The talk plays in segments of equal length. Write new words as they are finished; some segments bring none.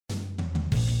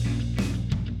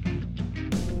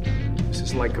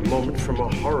It's like a moment from a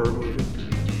horror movie.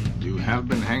 You have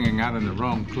been hanging out in the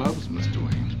wrong clubs, Mr.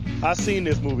 Wayne. I seen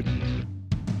this movie.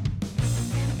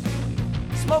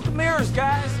 Smoke and mirrors,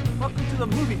 guys. Welcome to the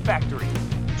movie factory.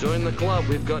 Join the club.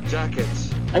 We've got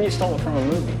jackets. And you stole it from a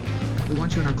movie. We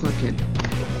want you in our club, kid.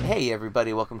 Hey,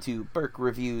 everybody. Welcome to Burke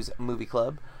Reviews Movie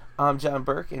Club. I'm John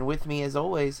Burke, and with me, as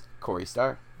always, Corey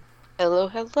Starr. Hello,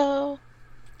 hello.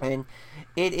 And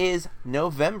it is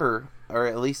November, or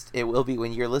at least it will be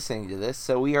when you're listening to this,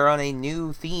 so we are on a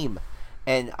new theme,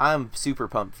 and I'm super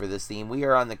pumped for this theme. We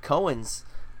are on the Coens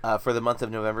for the month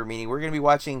of November, meaning we're going to be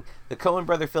watching the Coen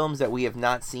brother films that we have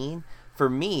not seen.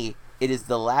 For me, it is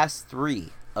the last three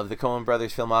of the Coen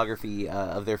brothers filmography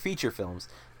of their feature films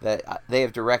that they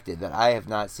have directed that I have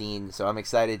not seen, so I'm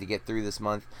excited to get through this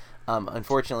month.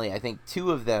 Unfortunately, I think two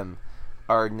of them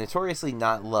are notoriously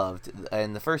not loved,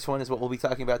 and the first one is what we'll be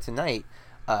talking about tonight,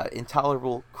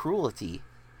 Intolerable Cruelty.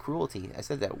 I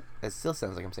said that. That still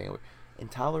sounds like I'm saying it.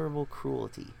 Intolerable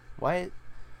Cruelty. Why?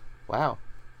 Wow.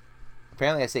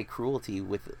 Apparently I say cruelty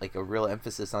with like a real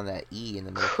emphasis on that E in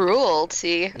the middle.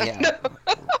 Cruelty? Yeah.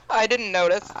 I didn't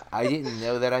notice. I didn't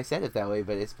know that I said it that way,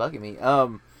 but it's bugging me.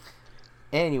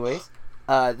 Anyways,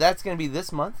 that's going to be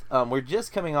this month. We're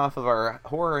just coming off of our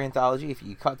horror anthology. If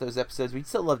you caught those episodes, we'd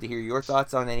still love to hear your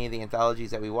thoughts on any of the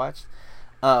anthologies that we watched.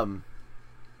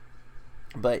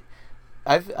 But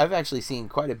I've actually seen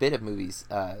quite a bit of movies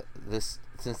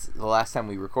since the last time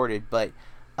we recorded. But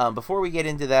before we get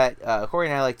into that, Corey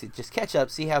and I like to just catch up,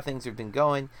 see how things have been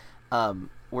going.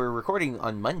 We're recording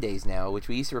on Mondays now, which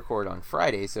we used to record on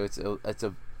Fridays, so it's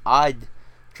a odd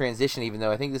transition, even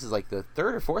though I think this is like the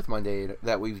third or fourth Monday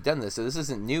that we've done this, so this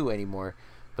isn't new anymore,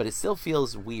 but it still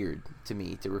feels weird to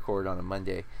me to record on a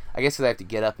Monday. I guess because I have to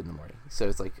get up in the morning, so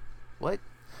it's like, what?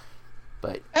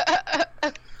 But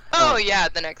yeah,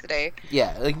 the next day.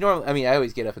 Yeah, like normally, I mean, I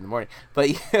always get up in the morning, but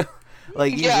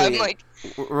like usually yeah, I'm like,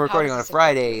 we're recording on a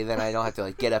Friday, then I don't have to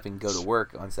like get up and go to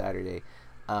work on Saturday.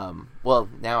 Well,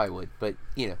 now I would, but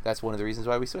that's one of the reasons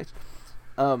why we switched.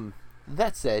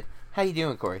 That said, how you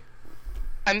doing, Corey?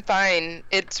 I'm fine.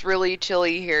 It's really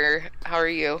chilly here. How are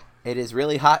you? It is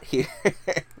really hot here.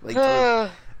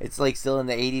 It's like still in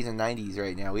the 80s and 90s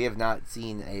right now. We have not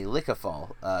seen a lick of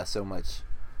fall so much.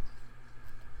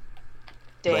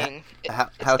 Dang. How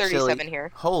 37 chilly?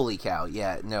 Here. Holy cow.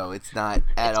 Yeah, no, it's not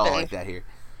at all like that here.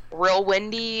 Real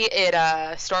windy.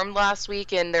 It stormed last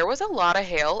week, and there was a lot of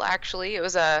hail, actually. It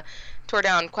was tore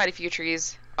down quite a few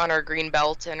trees on our green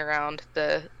belt and around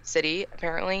the city,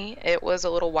 apparently. It was a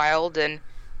little wild, and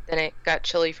then it got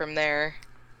chilly from there.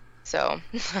 So,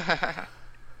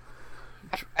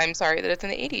 I'm sorry that it's in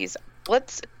the 80s.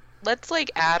 Let's like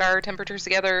add our temperatures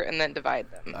together and then divide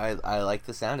them. I like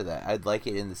the sound of that. I'd like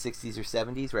it in the 60s or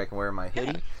 70s where I can wear my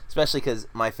hoodie, especially because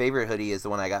my favorite hoodie is the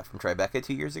one I got from Tribeca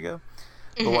 2 years ago.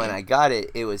 But when I got it,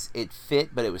 it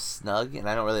fit, but it was snug, and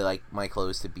I don't really like my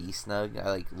clothes to be snug. I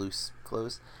like loose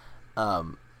clothes.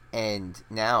 And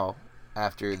now,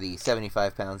 after the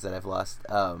 75 pounds that I've lost,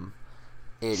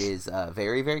 it is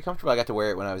very, very comfortable. I got to wear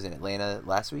it when I was in Atlanta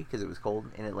last week because it was cold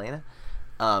in Atlanta.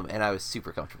 And I was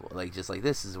super comfortable. Like, just like,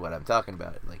 this is what I'm talking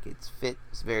about. Like, it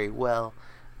fits very well.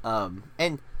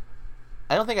 And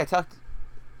I don't think I talked...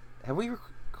 Have we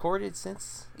recorded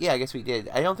since? Yeah, I guess we did.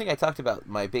 I don't think I talked about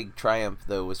my big triumph,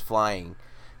 though, was flying.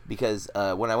 Because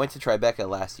when I went to Tribeca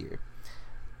last year,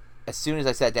 as soon as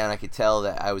I sat down, I could tell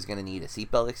that I was going to need a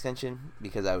seatbelt extension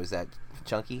because I was that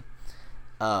chunky.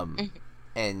 And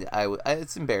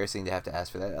it's embarrassing to have to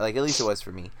ask for that. Like, at least it was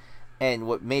for me. And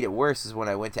what made it worse is when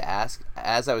I went to ask,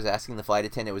 as I was asking, the flight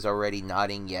attendant was already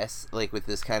nodding yes, like with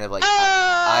this kind of like,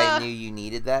 I knew you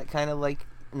needed that kind of like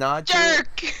nod.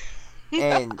 Jerk!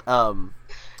 And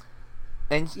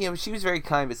she was very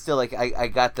kind, but still, like, I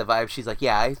got the vibe. She's like,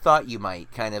 yeah, I thought you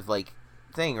might, kind of like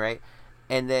thing, right?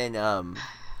 And then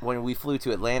when we flew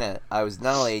to Atlanta, I was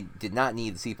not only did not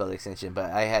need the seatbelt extension, but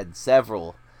I had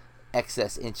several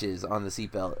excess inches on the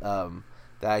seatbelt.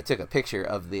 That I took a picture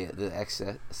of the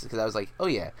excess because I was like, oh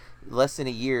yeah, less than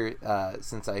a year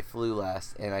since I flew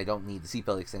last, and I don't need the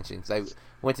seatbelt extension because I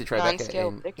went to Tribeca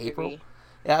in April.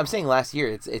 Yeah, I'm saying last year.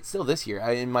 It's still this year.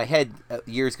 In my head,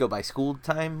 years go by school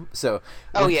time. So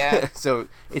oh yeah. So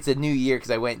it's a new year because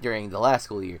I went during the last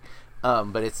school year.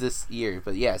 But it's this year.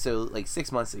 But yeah, so like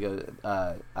 6 months ago,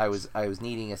 I was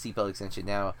needing a seatbelt extension.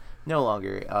 Now no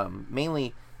longer.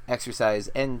 Mainly exercise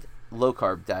and low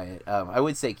carb diet. I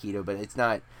would say keto, but it's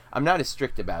not. I'm not as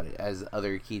strict about it as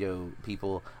other keto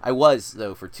people. I was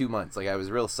though for 2 months. Like I was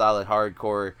real solid,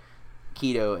 hardcore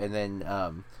keto, and then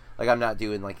like I'm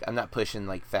not pushing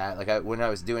like fat. Like when I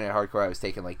was doing it hardcore, I was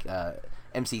taking like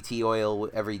MCT oil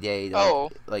every day,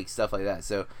 like stuff like that.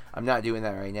 So I'm not doing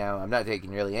that right now. I'm not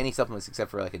taking really any supplements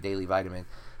except for like a daily vitamin,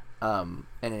 and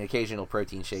an occasional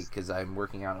protein shake because I'm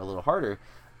working out a little harder.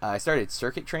 I started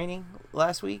circuit training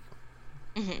last week,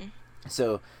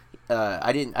 so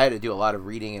I had to do a lot of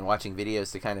reading and watching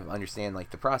videos to kind of understand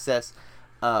like the process.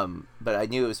 But I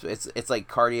knew it's like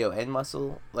cardio and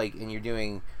muscle, like, and you're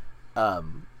doing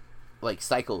like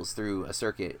cycles through a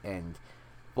circuit, and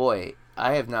boy,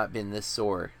 I have not been this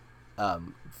sore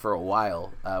for a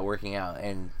while working out,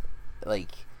 and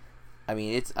like, I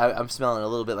mean, I'm smelling a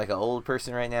little bit like an old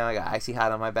person right now. I got icy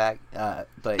hot on my back, but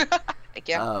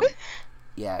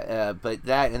but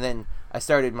that, and then I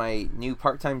started my new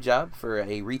part-time job for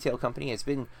a retail company. It's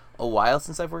been a while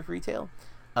since I've worked retail,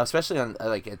 especially on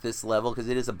like at this level, because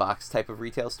it is a box type of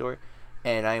retail store,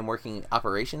 and I am working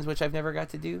operations, which I've never got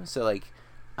to do. So like,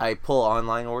 I pull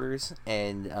online orders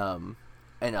and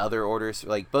other orders,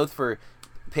 like both for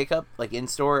pickup, like in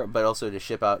store, but also to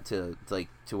ship out to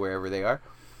wherever they are.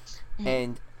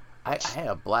 And I had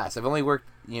a blast. I've only worked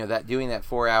doing that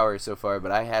 4 hours so far,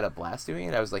 but I had a blast doing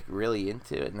it. I was like really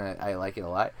into it, and I like it a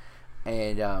lot.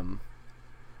 And I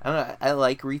don't know, I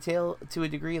like retail to a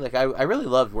degree. Like I really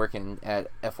loved working at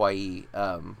FYE,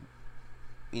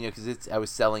 because I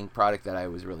was selling product that I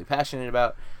was really passionate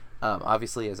about.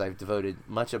 Obviously, as I've devoted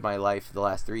much of my life the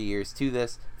last 3 years to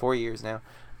this, 4 years now.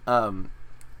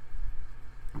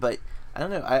 But I don't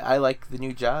know. I like the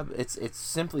new job. It's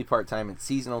simply part-time. It's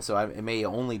seasonal, so it may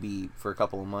only be for a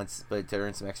couple of months, but to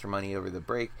earn some extra money over the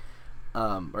break,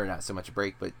 or not so much a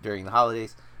break, but during the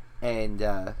holidays. And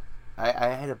I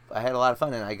had a lot of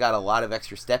fun, and I got a lot of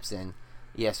extra steps in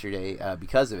yesterday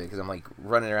because of it, because I'm like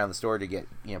running around the store to get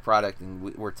product, and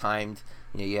we're timed.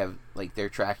 You have like they're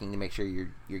tracking to make sure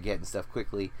you're getting stuff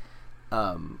quickly.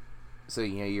 So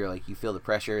you're like, you feel the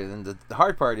pressure, and then the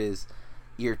hard part is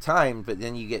you're timed, but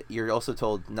then you're also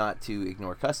told not to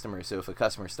ignore customers. So if a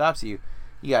customer stops you,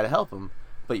 you got to help them,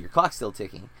 but your clock's still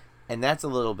ticking, and that's a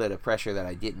little bit of pressure that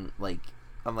I didn't like.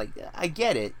 I'm like, I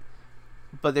get it,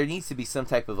 but there needs to be some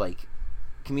type of like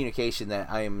communication that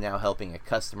I am now helping a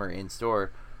customer in store,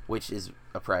 which is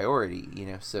a priority,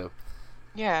 so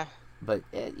yeah. But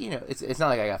it's not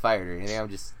like I got fired or anything. I'm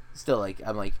just still like,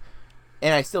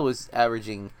 and I still was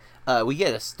averaging. We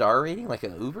get a star rating, like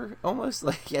an Uber, almost,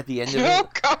 like at the end of it. Oh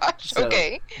gosh, so,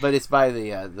 okay. But it's by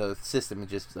the system,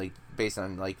 just like based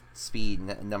on like speed,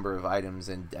 number of items,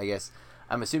 and I guess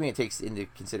I'm assuming it takes into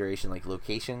consideration like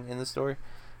location in the store,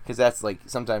 because that's like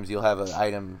sometimes you'll have an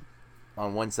item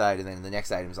on one side and then the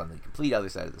next item's on the complete other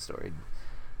side of the store.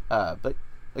 But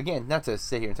again, not to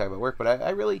sit here and talk about work, but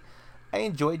I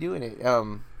enjoy doing it.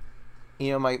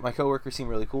 My coworkers seem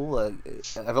really cool.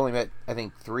 I've only met, I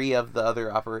think, 3 of the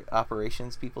other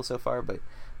operations people so far, but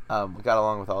we got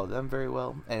along with all of them very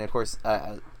well. And of course,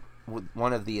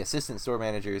 one of the assistant store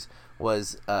managers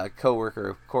was a coworker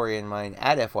of Corey and mine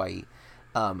at FYE,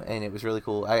 and it was really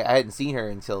cool. I hadn't seen her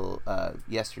until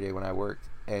yesterday when I worked,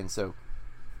 and so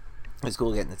it was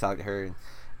cool getting to talk to her. And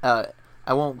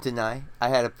I won't deny, I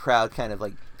had a proud kind of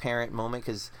like parent moment,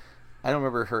 because I don't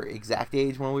remember her exact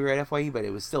age when we were at FYE, but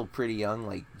it was still pretty young,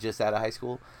 like just out of high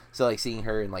school. So like seeing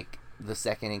her in like the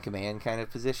second in command kind of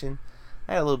position,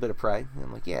 I had a little bit of pride. And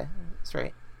I'm like, yeah, that's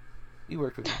right. You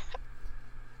worked with me.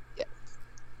 Yeah.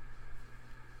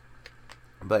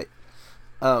 But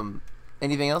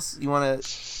anything else you want to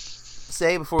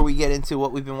say before we get into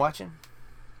what we've been watching?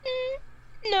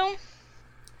 No.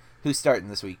 Who's starting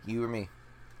this week? You or me?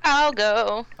 I'll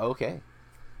go. Okay.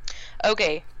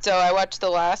 Okay, so I watched the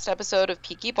last episode of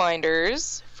Peaky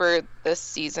Blinders for this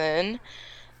season.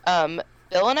 Bill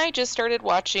and I just started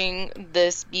watching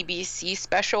this BBC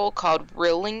special called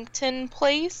Rillington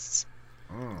Place.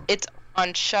 It's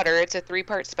on Shudder. It's a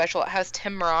 3-part special. It has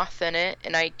Tim Roth in it,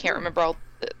 and I can't remember all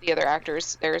the other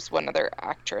actors. There's one other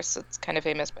actress that's kind of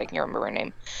famous, but I can't remember her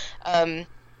name.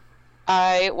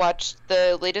 I watched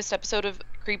the latest episode of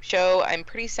Creepshow. I'm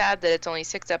pretty sad that it's only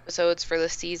 6 episodes for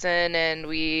this season, and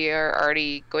we are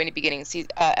already going to be getting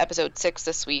episode 6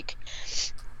 this week.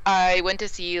 I went to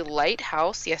see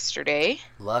Lighthouse yesterday.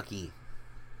 Lucky.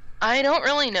 I don't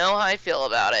really know how I feel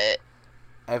about it.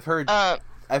 I've heard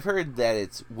that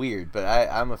it's weird, but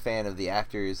I'm a fan of the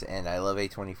actors, and I love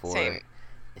A24. Same.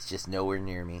 It's just nowhere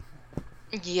near me.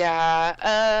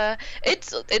 Yeah,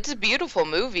 it's a beautiful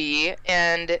movie,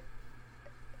 and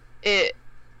it.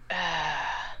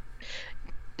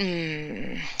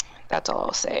 That's all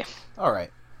I'll say. All right.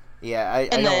 Yeah, I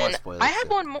don't want to spoil it. I had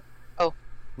one more. Oh.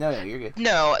 No, you're good.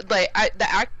 No, like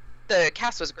the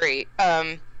cast was great.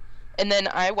 And then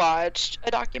I watched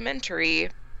a documentary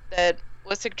that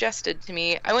was suggested to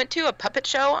me. I went to a puppet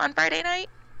show on Friday night.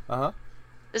 Uh-huh.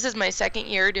 This is my second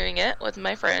year doing it with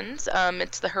my friends.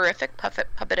 It's the Horrific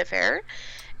Puppet Affair,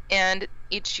 and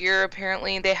each year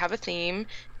apparently they have a theme,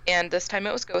 and this time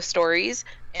it was ghost stories,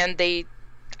 and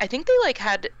I think they like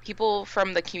had people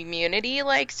from the community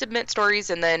like submit stories,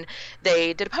 and then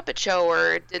they did a puppet show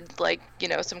or did like,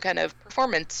 some kind of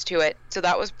performance to it. So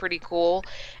that was pretty cool.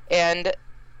 And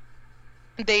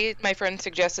my friend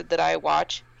suggested that I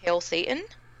watch Hail Satan.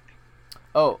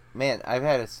 Oh man, I've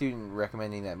had a student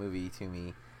recommending that movie to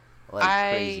me like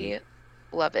crazy. I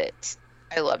love it.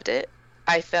 I loved it.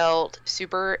 I felt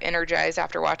super energized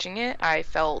after watching it.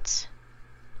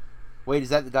 Wait, is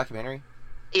that the documentary?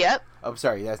 Yep. Oh, I'm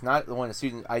sorry, that's not the one. A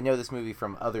student. I know this movie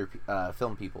from other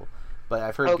film people, but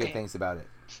I've heard good things about it.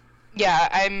 Yeah,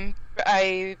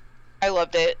 I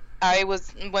loved it.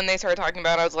 When they started talking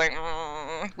about it, I was like,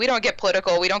 we don't get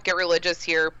political, we don't get religious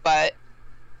here, but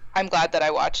I'm glad that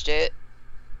I watched it.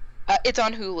 It's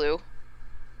on Hulu.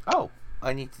 Oh,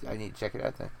 I need to check it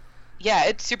out then. Yeah,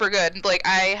 it's super good. Like,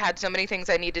 I had so many things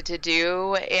I needed to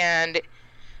do, and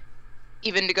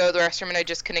even to go to the restroom, and I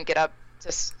just couldn't get up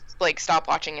to like stop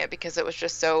watching it because it was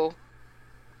just so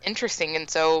interesting and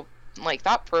so like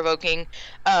thought provoking.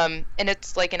 And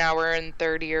it's like an hour and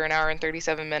 30 or an hour and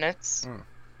 37 minutes.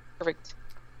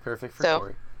 Perfect for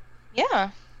Corey. Yeah,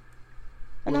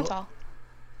 and that's all.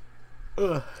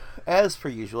 As per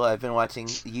usual, I've been watching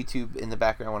YouTube in the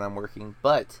background when I'm working,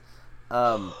 but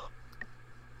I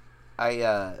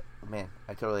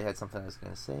totally had something I was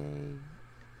gonna say.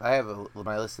 I have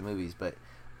my list of movies, but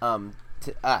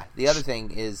the other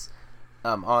thing is,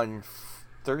 on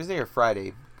Thursday or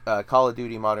Friday, Call of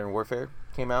Duty Modern Warfare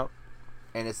came out,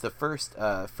 and it's the first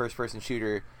first-person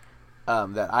shooter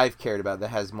that I've cared about that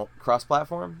has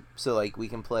cross-platform. So like we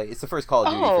can play. It's the first Call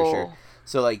of Duty for sure.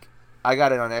 So like I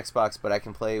got it on Xbox, but I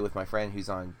can play with my friend who's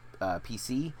on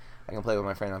PC. I can play with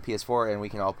my friend on PS4, and we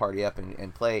can all party up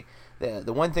and play.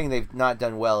 The one thing they've not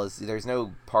done well is there's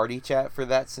no party chat for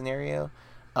that scenario.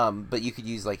 But you could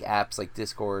use like apps like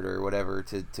Discord or whatever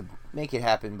to make it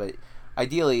happen. But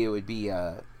ideally, it would be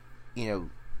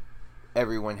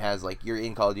everyone has like you're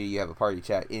in Call of Duty, you have a party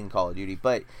chat in Call of Duty.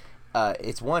 But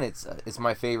it's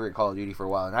my favorite Call of Duty for a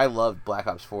while, and I loved Black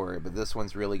Ops 4, but this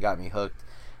one's really got me hooked.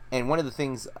 And one of the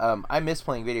things I miss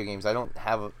playing video games. I don't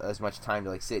have as much time to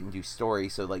like sit and do story.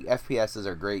 So like FPSs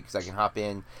are great because I can hop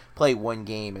in, play one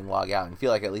game, and log out, and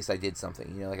feel like at least I did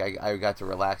something. Like I got to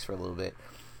relax for a little bit.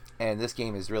 And this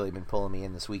game has really been pulling me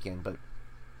in this weekend, but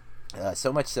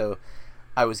so much so,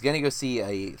 I was going to go see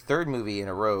a third movie in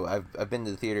a row. I've been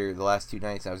to the theater the last 2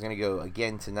 nights, and I was going to go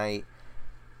again tonight,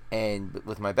 and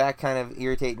with my back kind of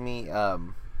irritating me,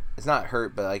 it's not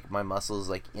hurt, but like my muscles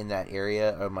like in that area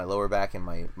of my lower back and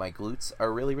my glutes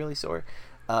are really, really sore.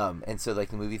 And so like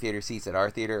the movie theater seats at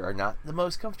our theater are not the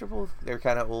most comfortable. They're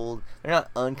kind of old. They're not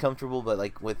uncomfortable, but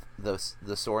like with the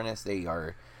soreness, they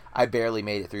are... I barely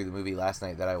made it through the movie last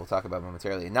night that I will talk about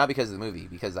momentarily. And not because of the movie,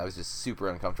 because I was just super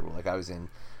uncomfortable. Like I was in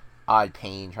odd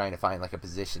pain trying to find like a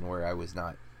position where I was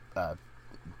not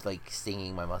like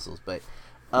stinging my muscles. But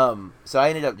so I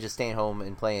ended up just staying home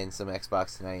and playing some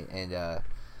Xbox tonight. And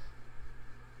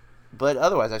but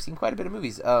otherwise, I've seen quite a bit of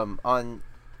movies.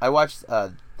 I watched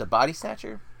The Body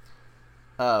Snatcher.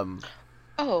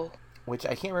 Which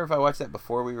I can't remember if I watched that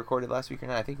before we recorded last week or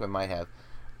not. I think I might have.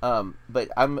 But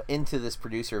I'm into this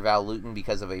producer, Val Lewton,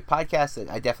 because of a podcast that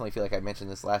I definitely feel like I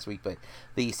mentioned this last week, but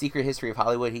The Secret History of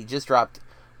Hollywood. He just dropped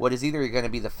what is either going to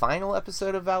be the final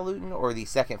episode of Val Lewton or the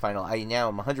second final. I now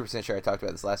am 100% sure I talked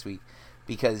about this last week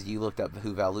because you looked up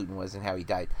who Val Lewton was and how he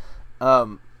died.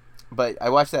 But I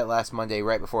watched that last Monday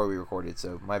right before we recorded,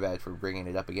 so my bad for bringing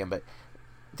it up again, but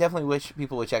definitely wish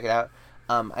people would check it out.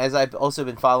 As I've also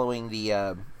been following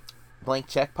the Blank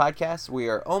Check podcast, we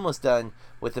are almost done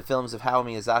with the films of Hayao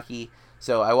Miyazaki,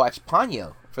 so I watched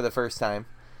Ponyo for the first time.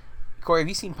 Corey, have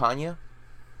you seen Ponyo?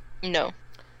 No.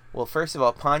 Well, first of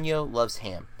all, Ponyo loves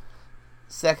ham.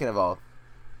 Second of all,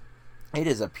 it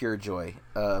is a pure joy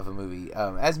of a movie,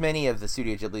 as many of the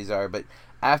Studio Ghiblis are, but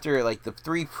after, like, the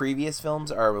 3 previous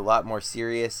films are a lot more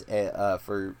serious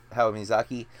for Hayao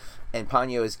Miyazaki, and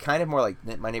Ponyo is kind of more like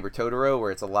My Neighbor Totoro,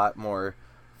 where it's a lot more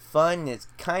fun. It's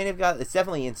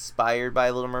definitely inspired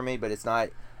by Little Mermaid, but it's not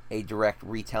a direct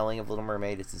retelling of Little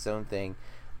Mermaid. It's its own thing.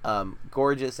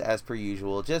 Gorgeous as per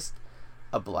usual. Just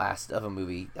a blast of a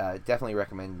movie. Definitely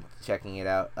recommend checking it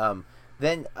out.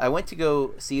 Then I went to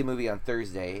go see a movie on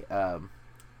Thursday,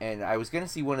 and I was going to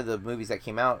see one of the movies that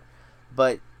came out,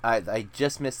 but I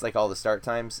just missed like all the start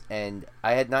times, and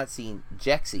I had not seen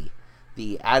Jexi,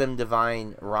 the Adam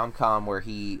Devine rom-com where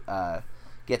he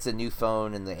gets a new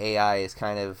phone and the AI is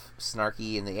kind of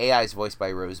snarky, and the AI is voiced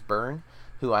by Rose Byrne,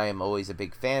 who I am always a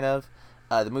big fan of.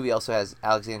 The movie also has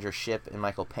Alexandra Shipp and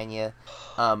Michael Pena.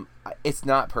 It's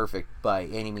not perfect by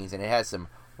any means, and it has some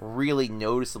really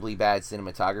noticeably bad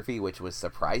cinematography, which was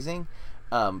surprising,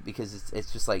 because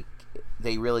it's just like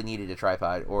they really needed a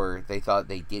tripod, or they thought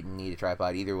they didn't need a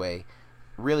tripod. Either way,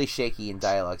 really shaky in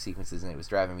dialogue sequences, and it was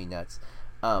driving me nuts.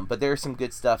 But there's some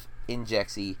good stuff in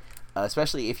Jexy,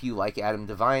 especially if you like Adam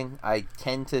Devine. I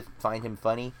tend to find him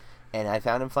funny, and I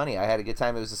found him funny. I had a good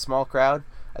time. It was a small crowd.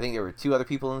 I think there were 2 other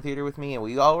people in the theater with me, and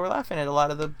we all were laughing at a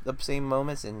lot of the same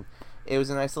moments, and it was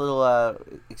a nice little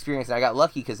experience. And I got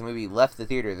lucky because the movie left the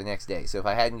theater the next day. So if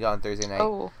I hadn't gone Thursday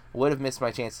night, would have missed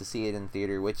my chance to see it in the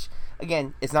theater, which,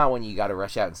 again, it's not one you got to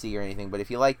rush out and see or anything, but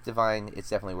if you like Divine, it's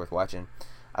definitely worth watching.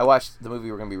 I watched the movie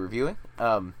we're going to be reviewing,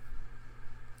 and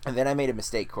then I made a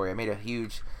mistake, Corey. I made a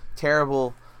huge,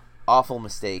 terrible, awful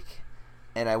mistake,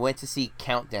 and I went to see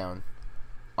Countdown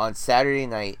on Saturday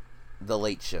night, The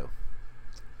Late Show.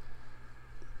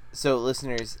 So,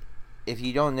 listeners, if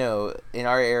you don't know, in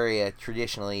our area,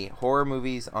 traditionally, horror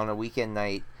movies on a weekend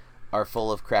night are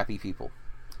full of crappy people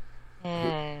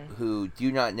who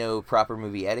do not know proper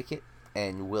movie etiquette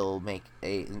and will make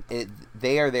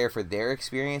they are there for their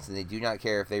experience, and they do not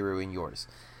care if they ruin yours.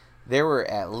 There were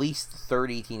at least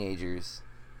 30 teenagers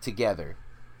together,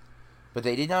 but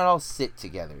they did not all sit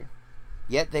together,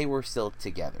 yet they were still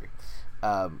together.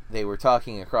 They were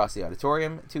talking across the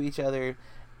auditorium to each other.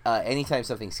 Anytime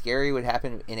something scary would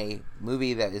happen in a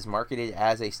movie that is marketed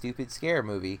as a stupid scare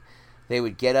movie, they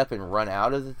would get up and run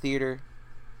out of the theater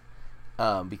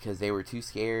because they were too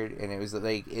scared. And it was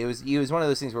one of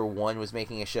those things where one was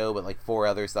making a show, but like 4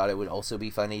 others thought it would also be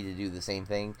funny to do the same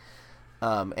thing.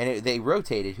 They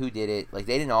rotated who did it. Like,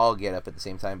 they didn't all get up at the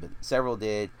same time, but several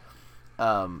did.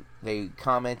 They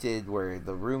commented where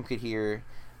the room could hear.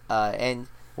 And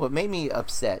what made me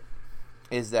upset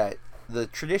is that the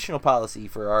traditional policy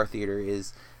for our theater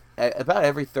is about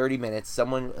every 30 minutes,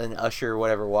 someone, an usher or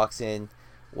whatever, walks in,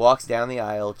 walks down the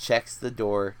aisle, checks the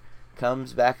door,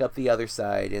 comes back up the other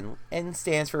side, and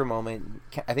stands for a moment.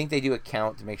 I think they do a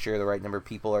count to make sure the right number of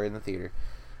people are in the theater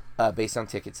based on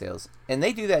ticket sales. And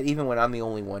they do that even when I'm the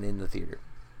only one in the theater.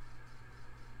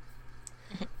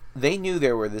 They knew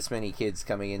there were this many kids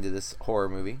coming into this horror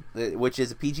movie, which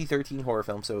is a PG-13 horror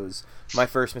film, so my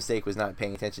first mistake was not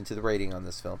paying attention to the rating on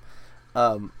this film.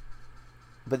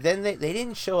 But then they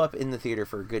didn't show up in the theater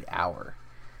for a good hour,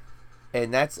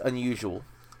 and that's unusual.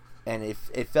 And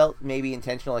it felt maybe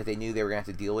intentional, like they knew they were going to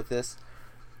have to deal with this,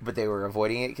 but they were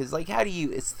avoiding it, because like,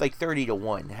 it's like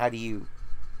 30-1, how do you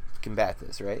combat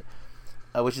this, right?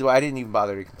 Which is why I didn't even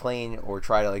bother to complain or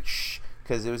try to like shh,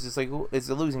 because it was just like, it's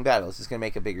a losing battle, it's just going to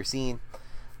make a bigger scene.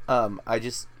 I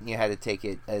just had to take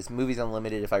it as Movies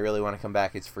Unlimited. If I really want to come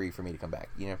back, it's free for me to come back,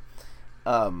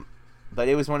 but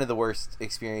it was one of the worst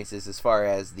experiences as far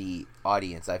as the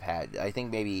audience I've had. I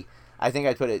think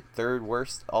I'd put it 3rd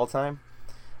worst all time.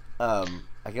 I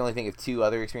can only think of 2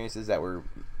 other experiences that were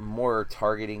more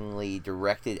targetingly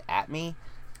directed at me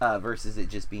versus it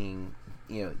just being,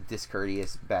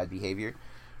 discourteous, bad behavior.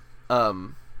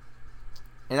 And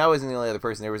I wasn't the only other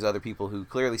person. There was other people who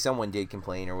clearly someone did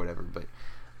complain or whatever. But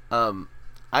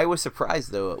I was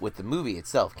surprised, though, with the movie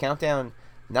itself. Countdown,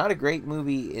 not a great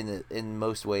movie in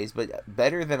most ways, but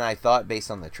better than I thought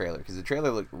based on the trailer, because the trailer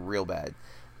looked real bad.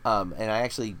 And I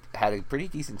actually had a pretty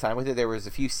decent time with it. There was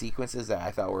a few sequences that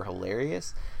I thought were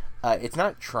hilarious. It's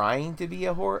not trying to be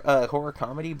a horror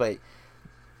comedy, but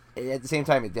at the same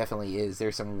time, it definitely is.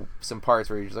 There's some parts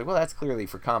where you're just like, well, that's clearly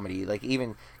for comedy. Like,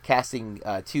 even casting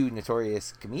 2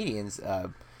 notorious comedians,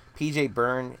 PJ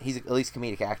Byrne, he's at least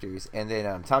comedic actors, and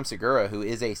then Tom Segura, who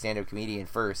is a stand-up comedian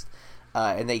first,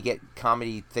 and they get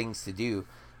comedy things to do.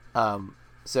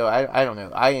 So I don't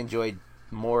know. I enjoyed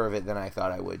more of it than I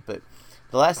thought I would. But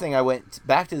the last thing, I went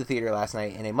back to the theater last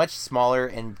night in a much smaller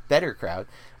and better crowd,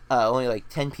 only like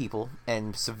 10 people,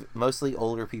 and mostly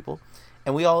older people.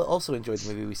 And we all also enjoyed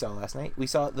the movie we saw last night. We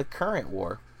saw The Current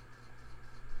War.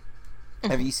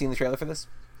 Have you seen the trailer for this?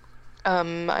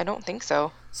 I don't think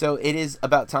so. So it is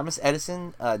about Thomas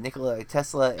Edison, Nikola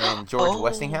Tesla, and George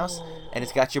Westinghouse, and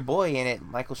it's got your boy in it,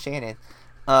 Michael Shannon.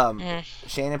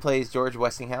 Shannon plays George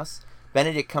Westinghouse.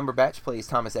 Benedict Cumberbatch plays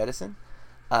Thomas Edison,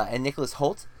 and Nicholas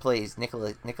Hoult plays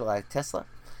Nikola Tesla,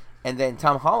 and then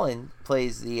Tom Holland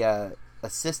plays the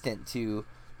assistant to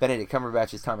Benedict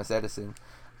Cumberbatch's Thomas Edison.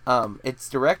 It's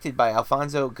directed by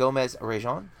Alfonso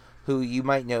Gomez-Rejon, who you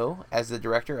might know as the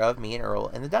director of Me and Earl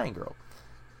and the Dying Girl.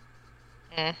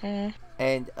 Mm-hmm.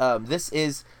 And this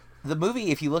is the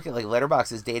movie. If you look at like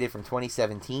Letterboxd, is dated from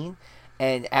 2017,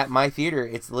 and at my theater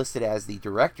it's listed as the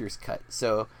director's cut.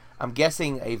 So I'm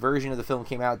guessing a version of the film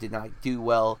came out, did not do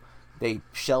well they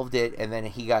shelved it, and then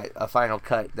he got a final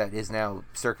cut that is now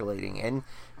circulating and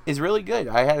is really good.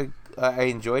 I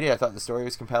enjoyed it. I thought the story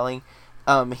was compelling.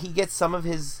 He gets some of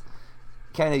his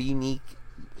kind of unique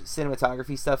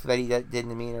cinematography stuff that he did in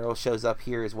The Mean Earl shows up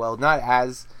here as well. Not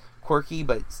as quirky,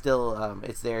 but still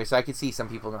it's there. So I could see some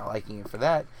people not liking it for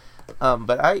that.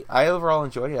 But I overall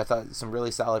enjoyed it. I thought some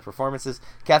really solid performances.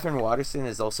 Catherine Waterston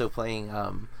is also playing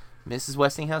Mrs.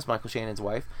 Westinghouse, Michael Shannon's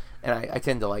wife, and I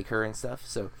tend to like her and stuff.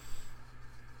 So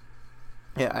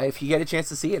yeah, if you get a chance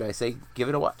to see it, I say give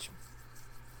it a watch.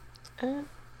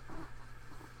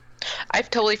 I've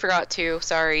totally forgot to.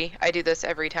 Sorry, I do this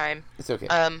every time. It's okay.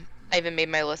 I even made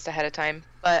my list ahead of time,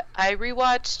 but I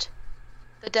rewatched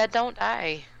The Dead Don't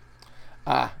Die.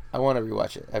 I want to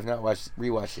rewatch it. I've not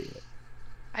rewatched it yet.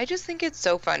 I just think it's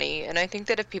so funny, and I think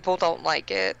that if people don't like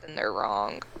it, then they're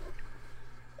wrong.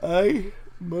 I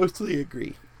mostly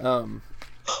agree.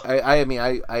 I mean,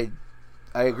 I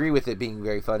agree with it being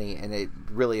very funny, and it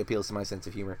really appeals to my sense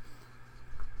of humor.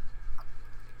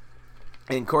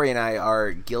 And Corey and I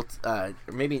are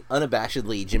maybe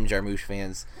unabashedly Jim Jarmusch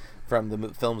fans from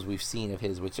the films we've seen of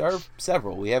his, which are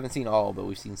several. We haven't seen all, but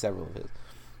we've seen several of his.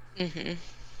 Mm-hmm.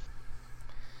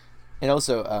 And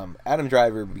also, Adam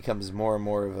Driver becomes more and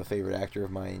more of a favorite actor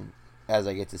of mine as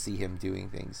I get to see him doing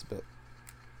things. But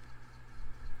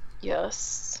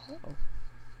yes.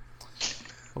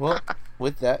 Well,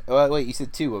 with that, wait, you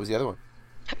said 2. What was the other one?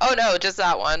 Oh no, just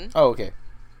that one. Oh, okay.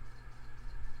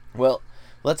 Well,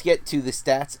 let's get to the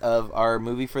stats of our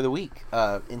movie for the week.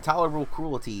 Intolerable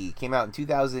Cruelty came out in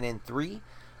 2003.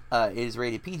 It is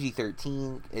rated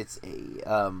PG-13. It's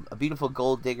a beautiful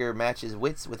gold digger matches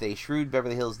wits with a shrewd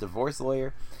Beverly Hills divorce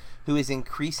lawyer who is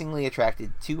increasingly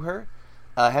attracted to her.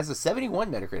 Has a 71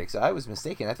 Metacritic, so I was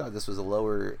mistaken. I thought this was a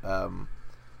lower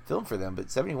film for them, but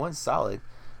 71's solid.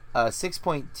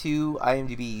 6.2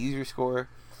 IMDb user score.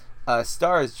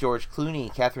 Stars George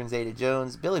Clooney, Catherine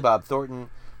Zeta-Jones, Billy Bob Thornton,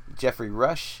 Jeffrey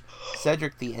Rush,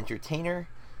 Cedric the Entertainer,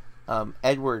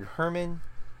 Edward Herrmann,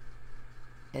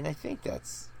 and I think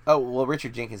that's... Oh, well,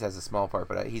 Richard Jenkins has a small part,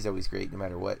 but he's always great no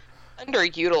matter what.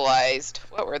 Underutilized.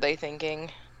 What were they thinking?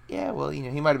 Yeah, well,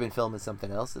 he might have been filming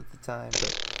something else at the time.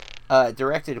 But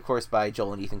directed, of course, by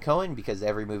Joel and Ethan Coen, because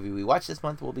every movie we watch this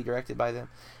month will be directed by them.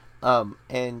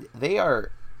 And they are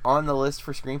on the list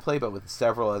for screenplay, but with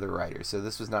several other writers. So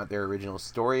this was not their original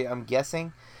story, I'm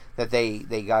guessing, that they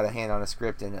got a hand on a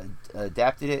script and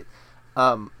adapted it.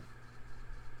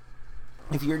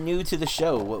 If you're new to the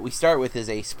show, what we start with is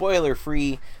a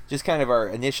spoiler-free, just kind of our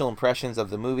initial impressions of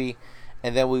the movie,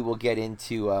 and then we will get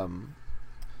into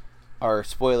our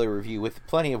spoiler review with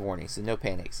plenty of warnings, so no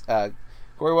panics.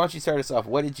 Corey, why don't you start us off?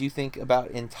 What did you think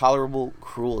about Intolerable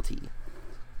Cruelty?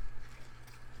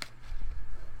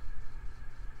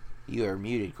 You are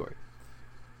muted, Corey.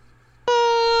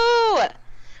 Ooh!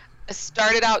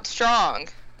 Started out strong.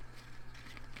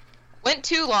 Went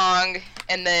too long,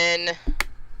 and then...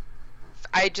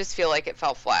 I just feel like it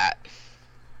fell flat.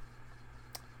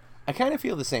 I kind of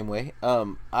feel the same way.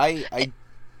 I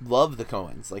love the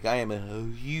Coens. Like, I am a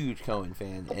huge Coen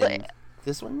fan, and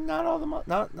this one not all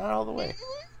the way.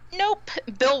 Nope.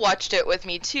 Bill watched it with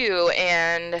me too,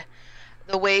 and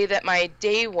the way that my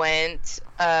day went,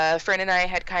 a friend and I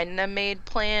had kind of made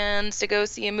plans to go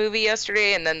see a movie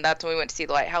yesterday, and then that's when we went to see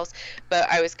The Lighthouse, but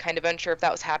I was kind of unsure if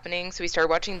that was happening, so we started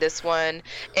watching this one,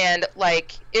 and,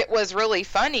 like, it was really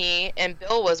funny, and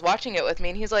Bill was watching it with me,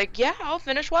 and he's like, yeah, I'll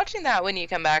finish watching that when you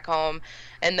come back home,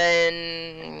 and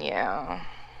then, yeah.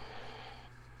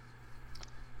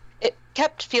 It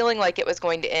kept feeling like it was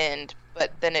going to end,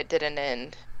 but then it didn't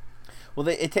end. Well,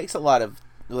 it takes a lot of...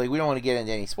 Like, we don't want to get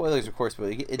into any spoilers, of course,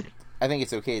 but I think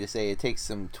it's okay to say it takes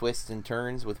some twists and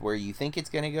turns with where you think it's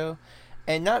going to go.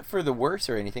 And not for the worse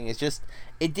or anything. It's just,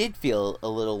 it did feel a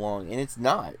little long, and it's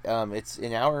not. It's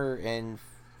an hour and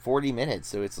 40 minutes,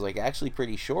 so it's, like, actually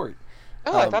pretty short.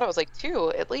 Oh, I thought it was, like,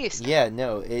 2, at least. Yeah,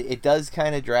 no, it does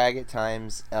kind of drag at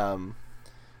times.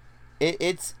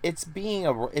 It's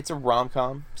a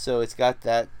rom-com, so it's got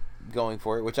that going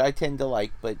for it, which I tend to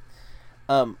like, but...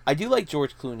 I do like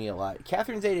George Clooney a lot.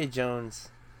 Catherine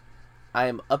Zeta-Jones, I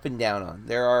am up and down on.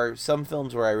 There are some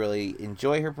films where I really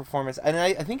enjoy her performance, and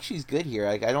I think she's good here.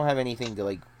 Like, I don't have anything to,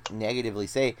 like, negatively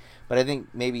say, but I think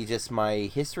maybe just my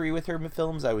history with her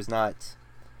films, I was not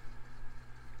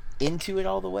into it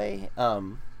all the way. I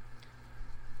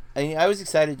mean, I was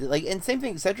excited to, like, and same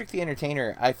thing, Cedric the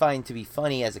Entertainer, I find to be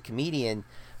funny as a comedian,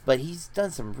 but he's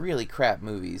done some really crap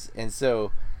movies, and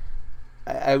so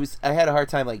I had a hard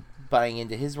time, like, buying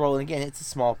into his role, and again, it's a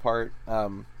small part. I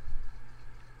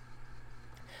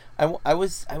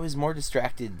was more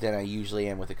distracted than I usually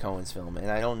am with a Coen's film,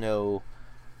 and I don't know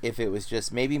if it was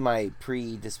just maybe my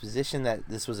predisposition that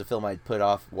this was a film I'd put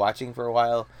off watching for a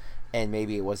while, and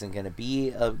maybe it wasn't going to be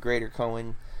a greater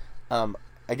Coen. I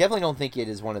definitely don't think it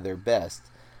is one of their best.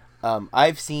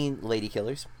 I've seen Lady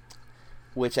Killers,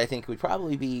 which I think would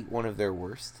probably be one of their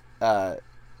worst. And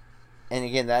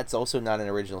again, that's also not an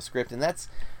original script, and that's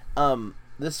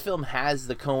this film has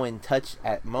the Coen touch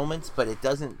at moments, but it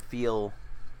doesn't feel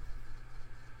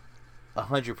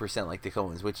 100% like the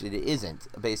Coens, which it isn't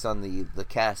based on the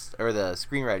cast or the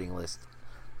screenwriting list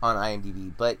on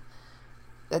IMDb. But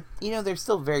that, you know, they're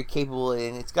still very capable,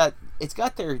 and it's got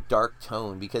their dark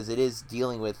tone because it is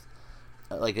dealing with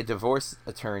like a divorce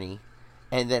attorney,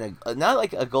 and then not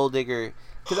like a gold digger,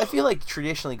 because I feel like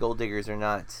traditionally gold diggers are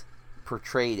not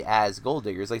portrayed as gold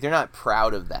diggers. Like, they're not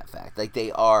proud of that fact. Like,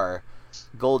 they are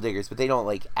gold diggers, but they don't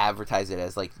like advertise it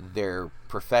as like their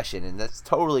profession, and that's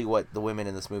totally what the women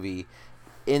in this movie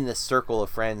in the circle of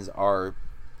friends are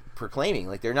proclaiming.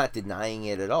 Like, they're not denying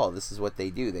it at all. This is what they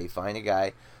do. They find a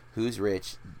guy who's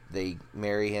rich, they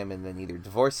marry him, and then either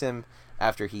divorce him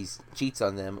after he cheats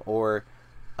on them, or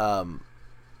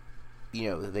you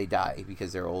know, they die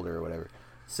because they're older or whatever.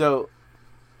 So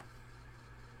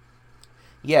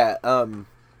yeah,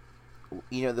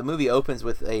 you know, the movie opens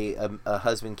with a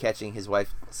husband catching his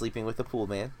wife sleeping with a pool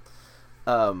man.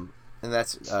 And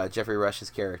that's Jeffrey Rush's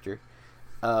character.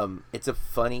 It's a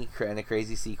funny kind of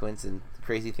crazy sequence, and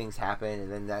crazy things happen,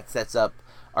 and then that sets up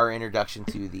our introduction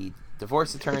to the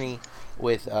divorce attorney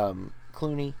with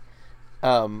Clooney.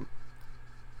 And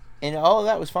all of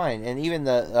that was fine. And even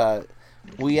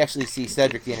we actually see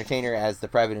Cedric the Entertainer as the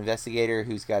private investigator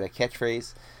who's got a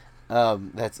catchphrase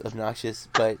that's obnoxious,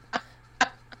 but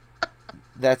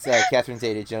that's Catherine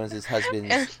Zeta-Jones'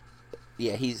 husband.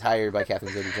 Yeah, he's hired by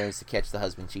Catherine Zeta-Jones to catch the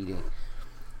husband cheating.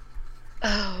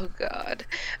 Oh, God.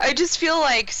 I just feel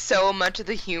like so much of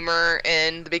the humor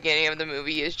in the beginning of the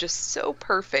movie is just so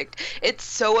perfect. It's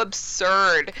so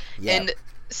absurd and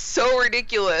so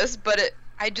ridiculous, but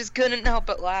I just couldn't help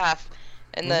but laugh.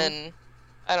 And then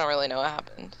I don't really know what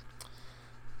happened.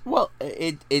 Well,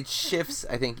 it shifts,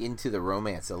 I think, into the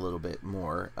romance a little bit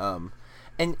more.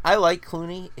 And I like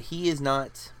Clooney. He's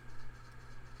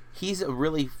a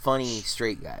really funny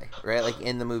straight guy, right? Like,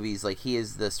 in the movies, like, he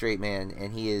is the straight man,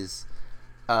 and he is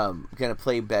gonna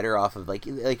play better off of like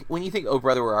when you think "Oh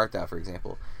Brother, Where Art Thou," for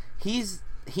example, he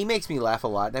makes me laugh a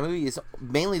lot. That movie is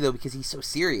mainly though because he's so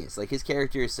serious. Like, his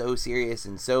character is so serious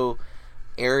and so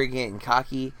arrogant and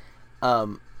cocky,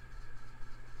 and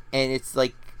it's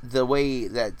like the way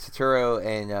that Turturro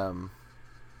and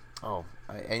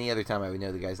any other time I would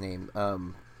know the guy's name,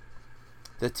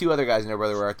 the two other guys in "Oh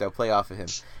Brother, Where Art Thou" play off of him.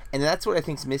 And that's what I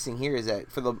think's missing here, is that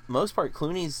for the most part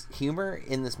Clooney's humor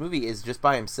in this movie is just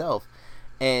by himself,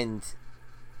 and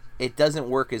it doesn't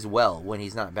work as well when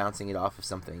he's not bouncing it off of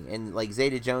something. And like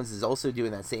Zeta-Jones is also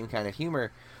doing that same kind of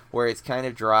humor where it's kind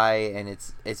of dry and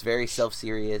it's very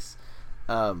self-serious,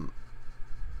 and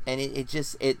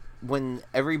it when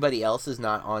everybody else is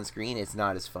not on screen, it's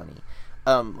not as funny.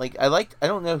 I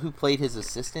don't know who played his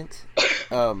assistant.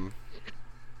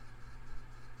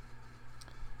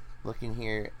 Looking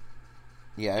here,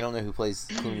 yeah, I don't know who plays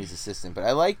Clooney's assistant, but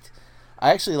I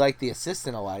actually liked the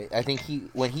assistant a lot. I think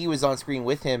when he was on screen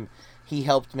with him, he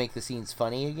helped make the scenes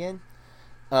funny again.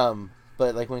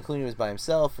 But like when Clooney was by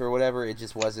himself or whatever, it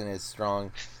just wasn't as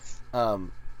strong.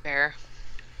 Fair.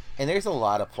 And there's a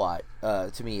lot of plot.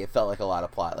 To me, it felt like a lot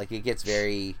of plot. Like, it gets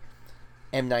very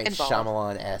M. Night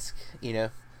Shyamalan-esque, you know?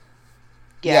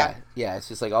 Yeah. It's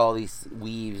just like all these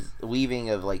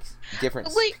weaving of like different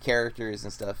characters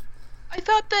and stuff. I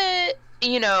thought that,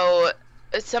 you know,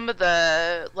 some of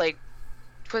the like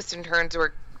twists and turns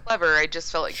were clever. I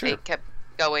just felt like they kept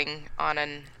going on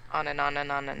and on and on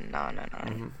and on and on and on.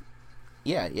 Mm-hmm.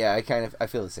 Yeah, I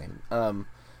feel the same.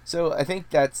 So I think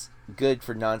that's good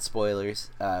for non-spoilers.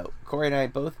 Corey and I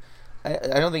both, I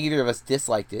don't think either of us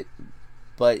disliked it,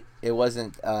 but it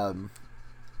wasn't,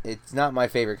 it's not my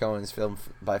favorite Coen's film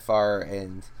by far,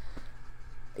 and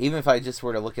even if I just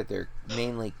were to look at their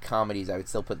mainly comedies, I would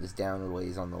still put this down a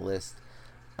ways on the list.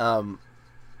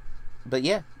 But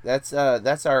yeah, that's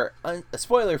our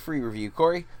spoiler-free review.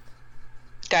 Corey?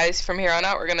 Guys, from here on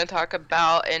out, we're going to talk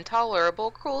about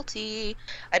intolerable cruelty.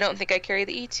 I don't think I carry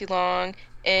the E too long.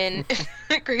 In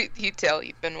great detail,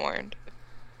 you've been warned.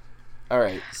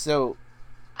 Alright, so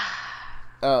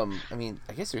I mean,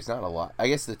 I guess there's not a lot. I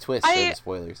guess the twists are the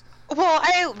spoilers. Well,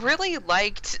 I really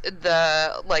liked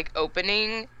the, like,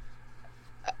 opening.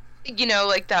 You know,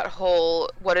 like, that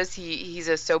whole, what is he's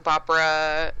a soap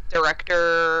opera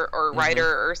director or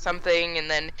writer or something, and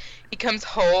then he comes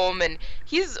home, and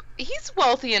he's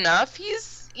wealthy enough.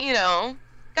 He's, you know,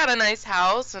 got a nice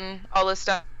house and all this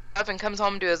stuff, stuff and comes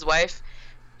home to his wife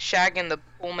shagging the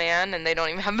pool man, and they don't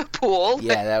even have the pool.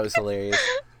 Yeah, that was hilarious.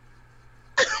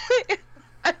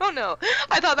 I don't know.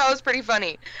 I thought that was pretty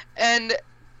funny. And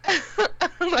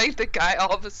like the guy,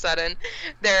 all of a sudden,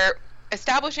 they're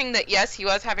establishing that yes, he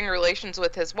was having relations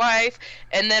with his wife,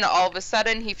 and then all of a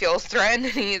sudden he feels threatened,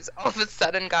 and he's all of a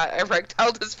sudden got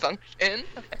erectile dysfunction.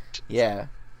 Yeah.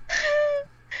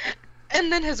 And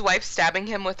then his wife stabbing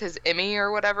him with his Emmy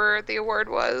or whatever the award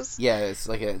was. Yeah, it's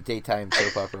like a daytime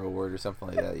soap opera award or something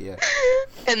like that, yeah.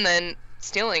 And then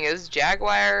stealing his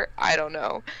Jaguar, I don't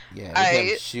know. Yeah,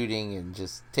 him shooting and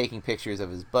just taking pictures of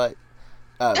his butt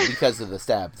because of the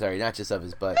stab. Sorry, not just of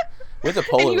his butt. With a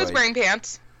Polaroid. And he was wearing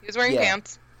pants. He was wearing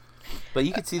pants. But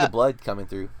you could see the blood coming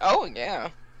through. Oh,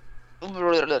 yeah. So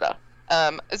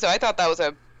I thought that was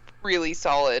a really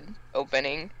solid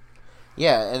opening.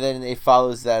 Yeah, and then it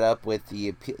follows that up with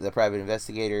the private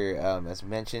investigator, as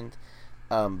mentioned.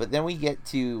 But then we get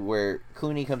to where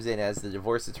Clooney comes in as the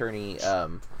divorce attorney,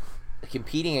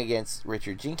 competing against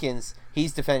Richard Jenkins.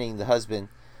 He's defending the husband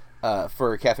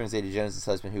for Catherine Zeta-Jones'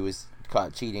 husband, who was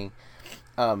caught cheating.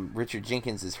 Richard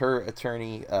Jenkins is her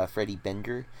attorney, Freddie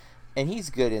Bender, and he's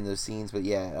good in those scenes. But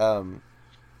yeah,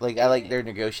 like I like they're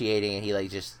negotiating, and he like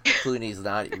just Clooney's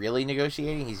not really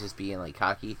negotiating; he's just being like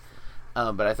cocky.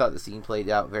 But I thought the scene played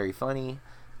out very funny.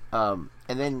 And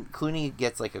then Clooney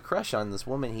gets like a crush on this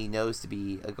woman he knows to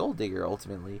be a gold digger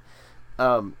ultimately.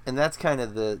 And that's kind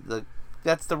of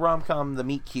that's the rom-com, the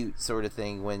meet cute sort of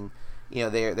thing when, you know,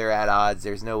 they're at odds.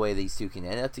 There's no way these two can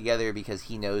end up together because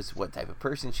he knows what type of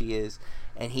person she is.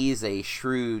 And he's a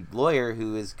shrewd lawyer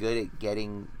who is good at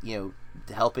getting, you know,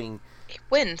 helping. He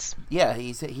wins. Yeah,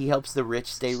 he helps the rich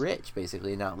stay rich,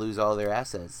 basically, and not lose all their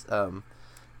assets. And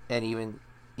even,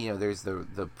 you know, there's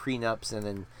the prenups, and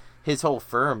then his whole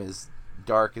firm is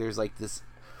dark. There's like this,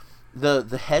 the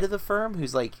head of the firm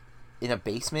who's like in a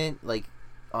basement, like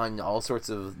on all sorts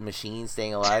of machines,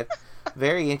 staying alive.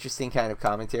 Very interesting kind of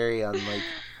commentary on like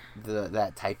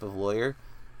that type of lawyer.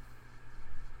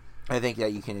 I think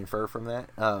that you can infer from that.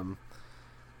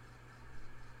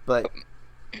 But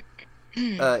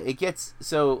it gets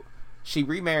so. She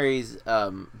remarries.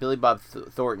 Billy Bob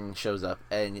Thornton shows up,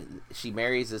 and she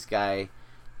marries this guy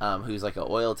who's like an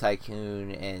oil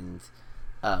tycoon, and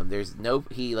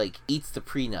he like eats the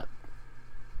prenup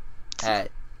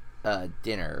at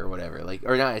dinner or whatever, like,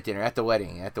 or not at dinner, at the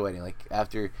wedding, like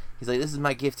after he's like, this is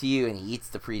my gift to you, and he eats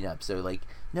the prenup. So like,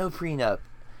 no prenup,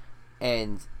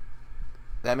 and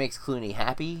that makes Clooney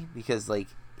happy because like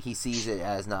he sees it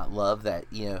as not love, that,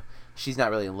 you know, she's not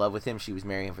really in love with him, she was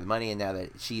marrying him for the money, and now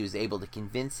that she was able to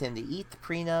convince him to eat the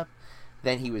prenup,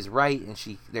 then he was right, and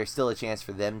there's still a chance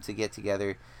for them to get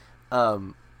together.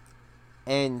 And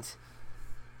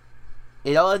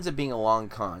it all ends up being a long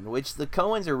con, which the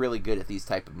Coens are really good at these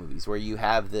type of movies, where you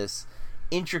have this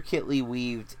intricately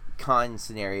weaved con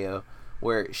scenario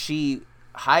where she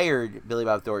hired Billy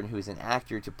Bob Thornton, who is an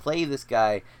actor, to play this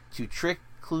guy to trick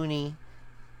Clooney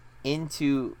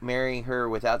into marrying her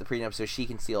without the prenup so she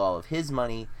can steal all of his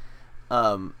money.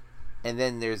 And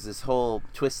then there's this whole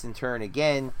twist and turn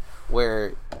again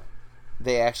where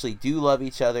they actually do love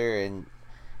each other, and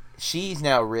she's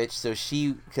now rich, so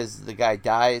because the guy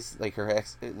dies, like her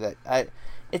ex,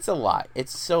 it's a lot.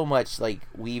 It's so much like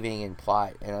weaving and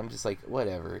plot, and I'm just like,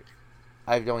 whatever.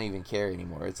 I don't even care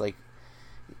anymore. It's like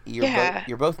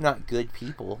you're both not good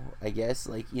people, I guess.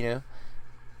 Like, you know.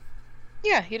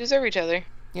 Yeah, you deserve each other.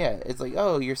 Yeah, it's like,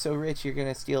 oh, you're so rich, you're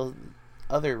gonna steal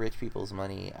other rich people's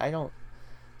money.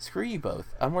 Screw you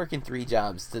both. I'm working 3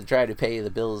 jobs to try to pay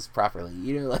the bills properly.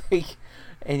 You know, like,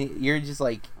 and you're just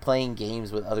like playing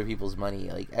games with other people's money.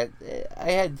 Like,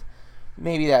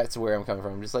 maybe that's where I'm coming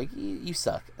from. I'm just like, you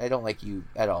suck. I don't like you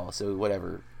at all. So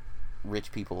whatever,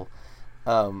 rich people.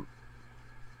 That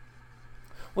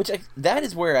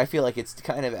is where I feel like it's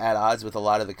kind of at odds with a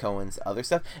lot of the Coens' other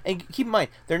stuff. And keep in mind,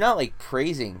 they're not like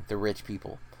praising the rich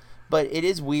people, but it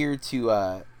is weird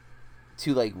to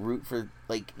like root for,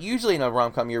 like, usually in a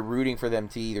rom-com you're rooting for them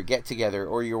to either get together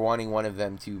or you're wanting one of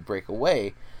them to break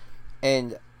away,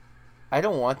 and I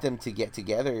don't want them to get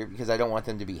together because I don't want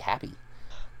them to be happy.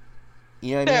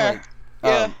 You know what I mean? Like,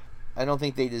 yeah. I don't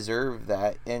think they deserve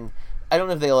that, and I don't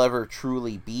know if they'll ever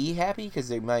truly be happy because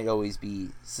they might always be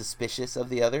suspicious of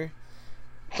the other.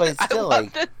 But it's still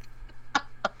like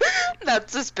that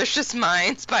Suspicious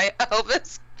Minds by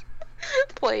Elvis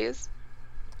plays.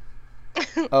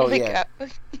 Oh, yeah.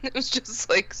 God. It was just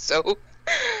like so.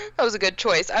 That was a good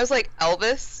choice. I was like,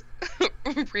 Elvis,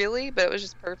 really? But it was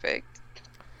just perfect.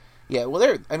 Yeah, well,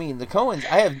 the Coens,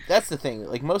 that's the thing.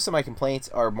 Like, most of my complaints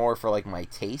are more for like my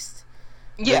taste.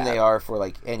 than they are for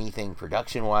like anything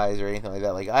production wise or anything like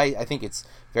that. Like I think it's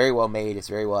very well made. It's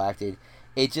very well acted.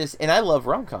 It just, and I love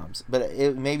rom-coms, but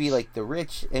it maybe like The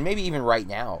Rich, and maybe even right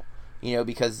now, you know,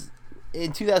 because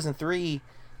in 2003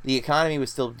 the economy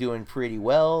was still doing pretty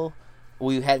well.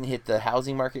 We hadn't hit the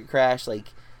housing market crash.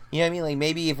 Like, you know what I mean? Like,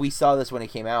 maybe if we saw this when it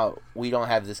came out, we don't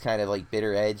have this kind of like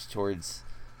bitter edge towards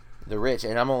The Rich.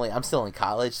 And I'm still in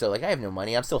college, so like I have no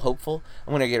money. I'm still hopeful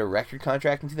I'm gonna get a record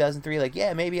contract in 2003. Like,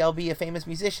 yeah, maybe I'll be a famous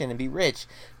musician and be rich,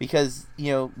 because,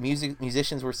 you know,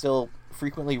 musicians were still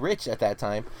frequently rich at that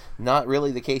time. Not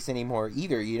really the case anymore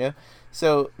either, you know.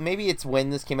 So maybe it's when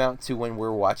this came out to when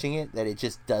we're watching it that it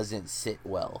just doesn't sit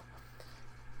well.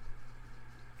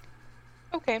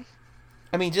 Okay.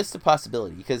 I mean, just a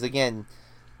possibility, because again,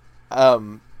 you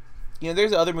know,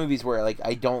 there's other movies where like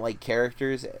I don't like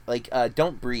characters. Like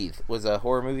Don't Breathe was a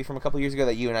horror movie from a couple years ago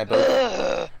that you and I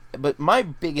both. But my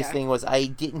biggest thing was I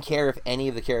didn't care if any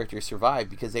of the characters survived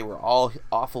because they were all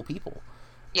awful people.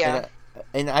 Yeah.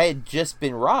 And I had just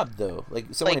been robbed though. Like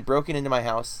someone had broken into my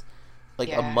house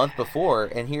like a month before,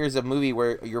 and here's a movie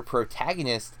where your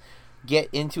protagonist get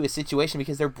into a situation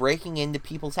because they're breaking into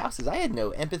people's houses. I had no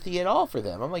empathy at all for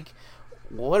them. I'm like,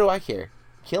 what do I care?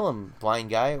 Kill him, blind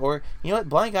guy. Or, you know what,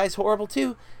 blind guy's horrible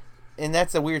too. And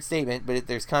that's a weird statement, but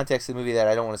there's context to the movie that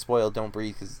I don't want to spoil. Don't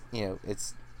Breathe, because, you know,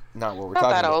 it's not what we're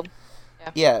talking about. Old.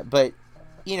 Yeah, but,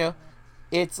 you know,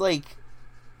 it's like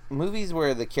movies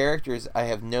where the characters I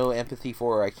have no empathy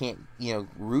for, or I can't, you know,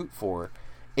 root for.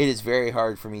 It is very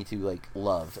hard for me to like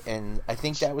love, and I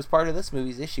think that was part of this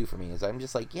movie's issue for me. Is I'm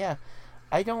just like, yeah,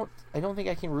 I don't think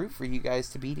I can root for you guys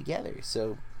to be together.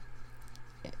 So,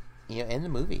 you know, end the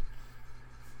movie.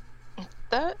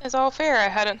 That is all fair. I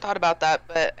hadn't thought about that,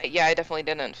 but yeah, I definitely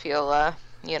didn't feel,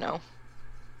 you know.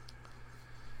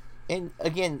 And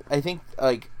again, I think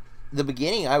like the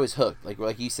beginning, I was hooked.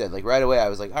 Like you said, like right away, I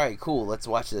was like, all right, cool, let's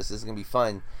watch this. This is gonna be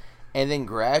fun. And then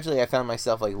gradually I found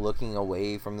myself like looking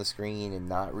away from the screen and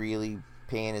not really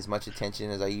paying as much attention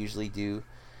as I usually do.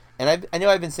 And I know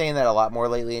I've been saying that a lot more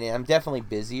lately, and I'm definitely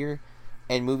busier,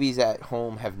 and movies at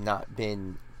home have not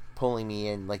been pulling me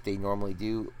in like they normally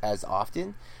do as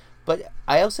often. But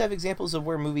I also have examples of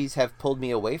where movies have pulled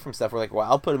me away from stuff where like, well,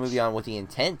 I'll put a movie on with the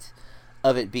intent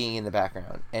of it being in the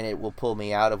background, and it will pull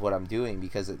me out of what I'm doing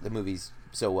because the movie's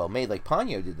so well made. Like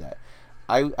Ponyo did that.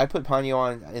 I put Ponyo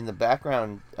on in the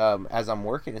background as I'm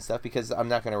working and stuff because I'm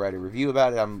not going to write a review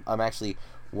about it. I'm actually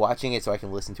watching it so I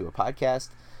can listen to a podcast.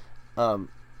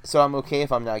 So I'm okay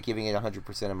if I'm not giving it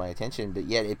 100% of my attention, but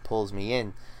yet it pulls me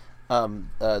in.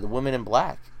 The Woman in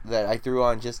Black that I threw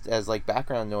on just as like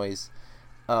background noise,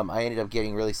 I ended up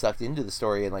getting really sucked into the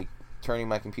story and like turning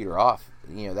my computer off,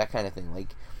 you know, that kind of thing.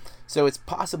 Like, so it's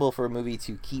possible for a movie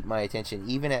to keep my attention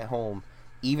even at home,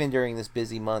 even during this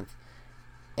busy month.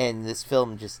 And this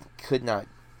film just could not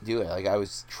do it. Like, I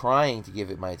was trying to give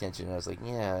it my attention, and I was like,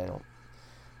 yeah,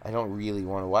 I don't really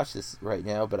want to watch this right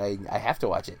now, but I have to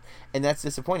watch it. And that's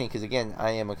disappointing, because, again,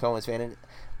 I am a Coens fan, and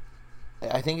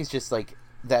I think it's just, like,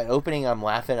 that opening, I'm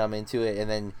laughing, I'm into it, and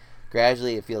then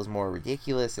gradually it feels more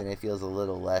ridiculous, and it feels a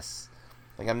little less,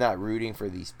 like, I'm not rooting for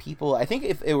these people. I think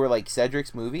if it were, like,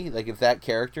 Cedric's movie, like, if that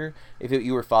character,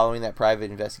 you were following that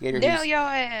private investigator... Nail your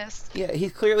ass! Yeah,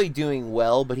 he's clearly doing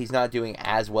well, but he's not doing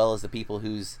as well as the people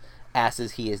whose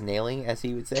asses he is nailing, as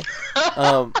he would say.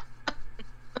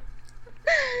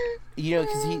 You know,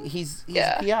 because he's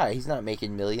a PI. He's not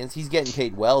making millions. He's getting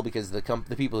paid well because the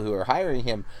people who are hiring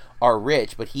him are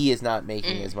rich, but he is not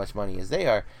making as much money as they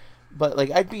are. But,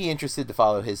 like, I'd be interested to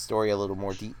follow his story a little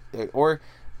more deep. Or...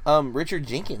 Richard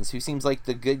Jenkins, who seems like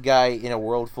the good guy in a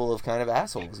world full of kind of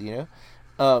assholes, you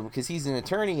know, because he's an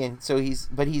attorney, and so he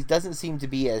doesn't seem to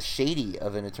be as shady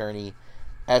of an attorney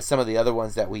as some of the other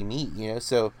ones that we meet, you know.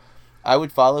 So I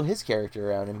would follow his character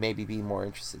around and maybe be more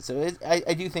interested. So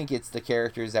I do think it's the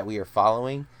characters that we are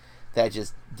following that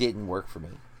just didn't work for me.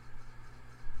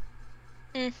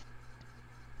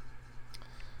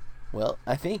 Well,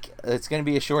 I think it's going to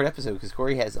be a short episode because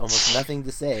Corey has almost nothing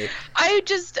to say. I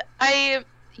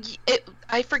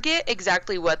forget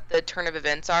exactly what the turn of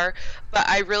events are, but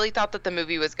I really thought that the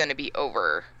movie was going to be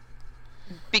over.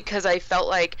 Because I felt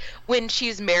like when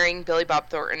she's marrying Billy Bob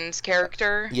Thornton's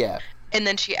character, and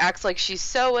then she acts like she's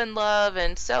so in love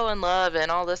and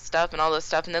all this stuff,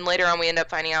 and then later on we end up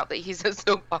finding out that he's a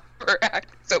soap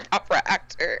opera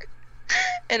actor,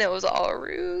 and it was all a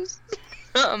ruse.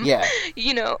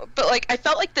 You know, but like I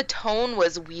felt like the tone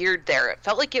was weird there. It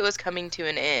felt like it was coming to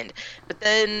an end, but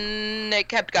then it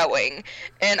kept going,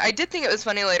 and I did think it was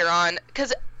funny later on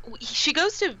because she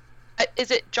goes to,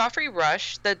 is it Geoffrey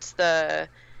Rush? That's the,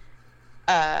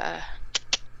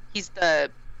 he's the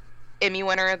Emmy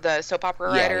winner, the soap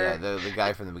opera Yeah, writer. yeah, the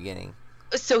guy from the beginning.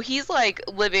 So he's like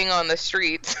living on the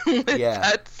streets with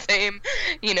that same,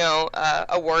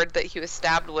 award that he was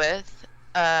stabbed with.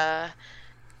 And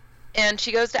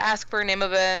she goes to ask for a name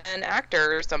of an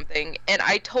actor or something, and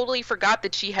I totally forgot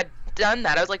that she had done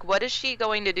that. I was like, what is she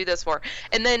going to do this for?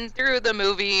 And then through the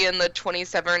movie and the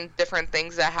 27 different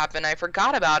things that happen, I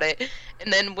forgot about it.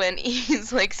 And then when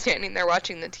he's like standing there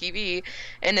watching the TV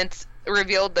and it's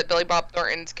revealed that Billy Bob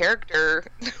Thornton's character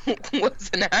was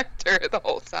an actor the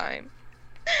whole time,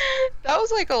 that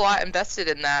was like a lot invested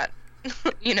in that,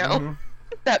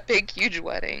 that big huge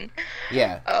wedding.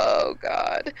 Yeah. Oh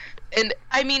god. And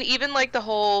I mean, even like the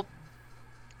whole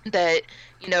that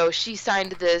she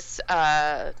signed this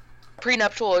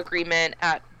prenuptial agreement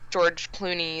at George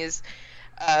Clooney's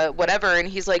whatever, and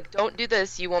he's like, don't do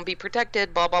this, you won't be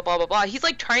protected, blah blah blah blah blah. He's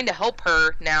like trying to help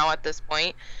her now at this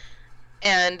point,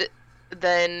 and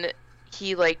then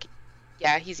he like,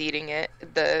 yeah, he's eating it,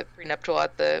 the prenuptial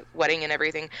at the wedding and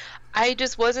everything. I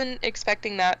just wasn't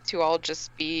expecting that to all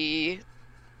just be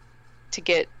to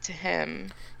get to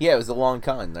him. Yeah, it was a long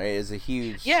con, right? It was a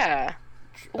huge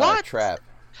trap.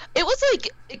 It was like,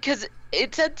 because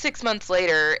it said 6 months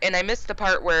later, and I missed the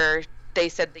part where they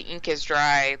said the ink is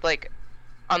dry, like,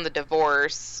 on the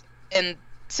divorce. And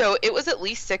so it was at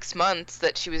least 6 months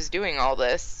that she was doing all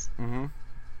this. Mm-hmm.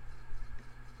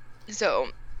 So...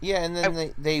 Yeah, and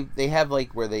then they have,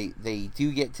 like, where they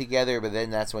do get together, but then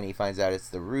that's when he finds out it's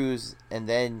the ruse, and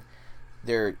then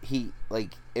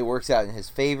it works out in his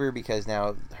favor because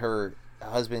now her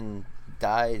husband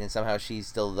died, and somehow she's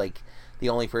still, like, the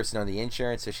only person on the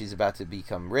insurance, so she's about to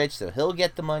become rich, so he'll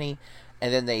get the money,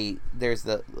 and then there's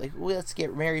the, like, well, let's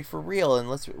get married for real, and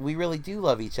we really do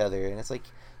love each other, and it's like,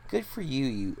 good for you,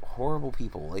 you horrible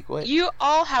people. Like, what? You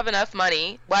all have enough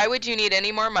money. Why would you need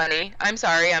any more money? I'm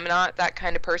sorry, I'm not that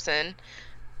kind of person.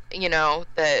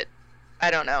 That,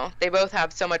 I don't know. They both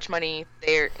have so much money.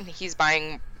 He's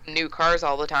buying new cars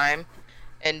all the time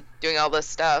and doing all this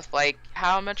stuff. Like,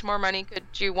 how much more money could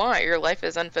you want? Your life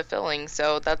is unfulfilling,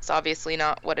 so that's obviously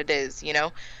not what it is, Yeah,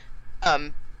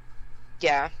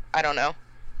 I don't know.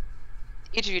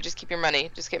 Each of you just keep your money.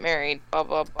 Just get married. Blah,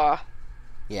 blah, blah.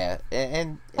 Yeah,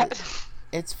 and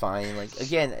it's fine. Like,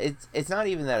 again, it's not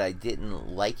even that I didn't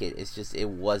like it. It's just it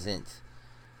wasn't.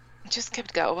 It just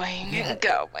kept going and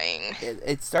going.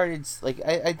 It started, like,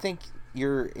 I think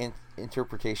your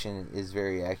interpretation is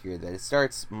very accurate, that it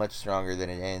starts much stronger than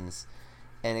it ends.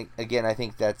 And again, I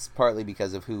think that's partly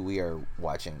because of who we are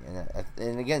watching.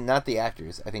 And again, not the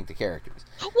actors. I think the characters.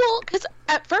 Well, because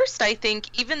at first I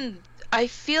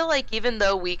feel like even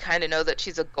though we kind of know that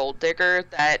she's a gold digger,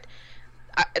 that...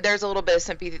 there's a little bit of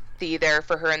sympathy there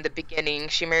for her in the beginning.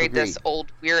 She married this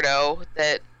old weirdo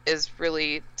that is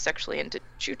really sexually into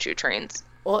choo-choo trains.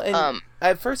 Well, and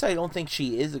at first I don't think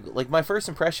she is. Like, my first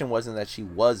impression wasn't that she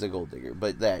was a gold digger,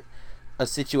 but that a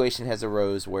situation has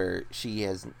arose where she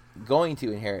is going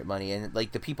to inherit money, and,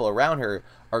 like, the people around her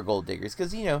are gold diggers.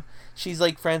 Because, she's,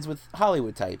 like, friends with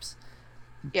Hollywood types.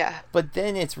 Yeah. But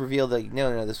then it's revealed, like,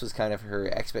 no, this was kind of her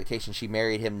expectation. She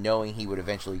married him knowing he would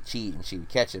eventually cheat and she would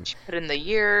catch him. She put in the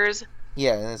years.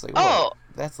 Yeah, and it's like, well,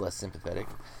 that's less sympathetic.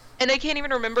 And I can't even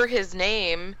remember his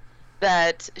name,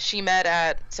 that she met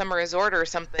at some resort or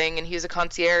something, and he was a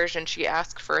concierge, and she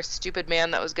asked for a stupid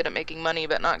man that was good at making money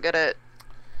but not good at...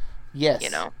 Yes.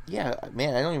 Yeah,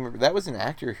 man, I don't even remember. That was an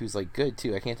actor who's, like, good,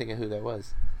 too. I can't think of who that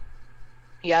was.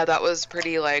 Yeah, that was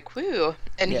pretty, like, woo.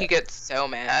 And he gets so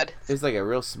mad. It was, like, a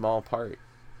real small part,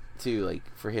 too, like,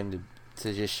 for him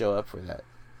to just show up for that.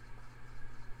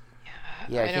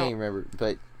 Yeah, I can't even remember.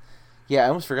 But, yeah, I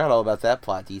almost forgot all about that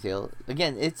plot detail.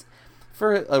 Again, it's...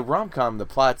 For a rom-com, the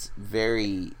plot's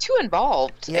very... too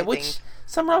involved, yeah, I which think.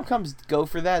 Some rom-coms go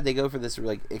for that. They go for this,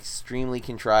 like, extremely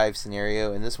contrived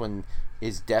scenario, and this one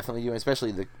is definitely doing...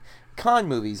 Especially the con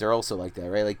movies are also like that,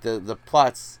 right? Like, the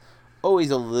plot's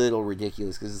always a little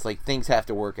ridiculous because it's like things have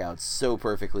to work out so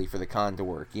perfectly for the con to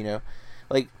work,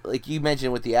 like you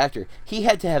mentioned with the actor, he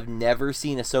had to have never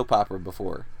seen a soap opera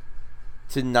before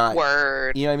to not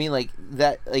word, you know what I mean, like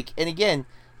that, like, and again,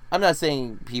 I'm not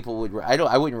saying people would,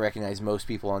 I wouldn't recognize most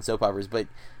people on soap operas, but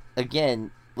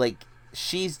again, like,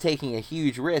 she's taking a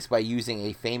huge risk by using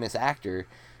a famous actor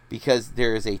because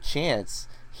there is a chance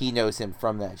he knows him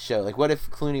from that show. Like, what if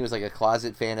Clooney was like a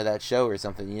closet fan of that show or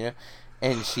something,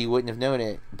 and she wouldn't have known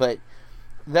it. But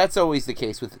that's always the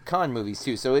case with con movies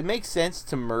too, so it makes sense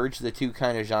to merge the two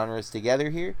kind of genres together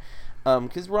here,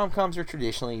 because rom-coms are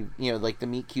traditionally, like the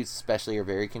meet cutes especially, are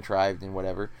very contrived and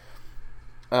whatever,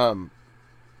 but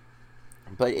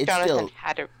it's Jonathan still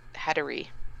Hattery.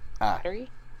 Hattery?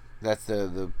 That's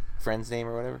the friend's name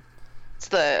or whatever.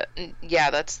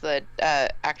 That's the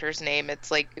actor's name.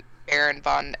 It's like Baron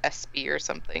von Espy or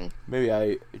something. Maybe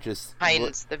I just...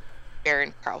 Heinz the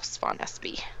Baron Kraus von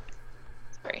Espy.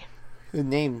 Sorry. The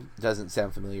name doesn't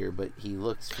sound familiar, but he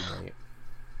looks familiar.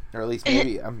 Or at least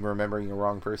maybe I'm remembering the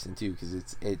wrong person, too, because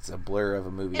it's a blur of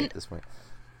a movie at this point.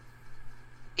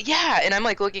 Yeah, and I'm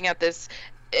like looking at this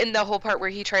in the whole part where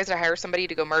he tries to hire somebody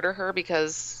to go murder her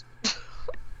because...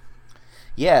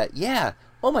 Yeah.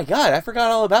 Oh my god, I forgot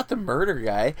all about the murder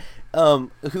guy,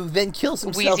 who then kills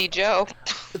himself. Wheezy Joe.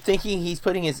 Thinking he's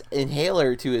putting his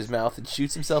inhaler to his mouth and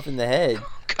shoots himself in the head.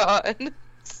 God.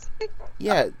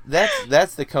 Yeah,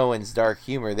 that's the Coen's dark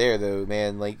humor there, though,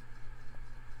 man. Like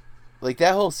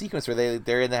that whole sequence where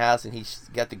they're in the house and he's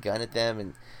got the gun at them,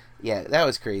 and yeah, that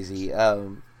was crazy.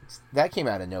 That came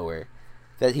out of nowhere.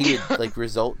 That he would like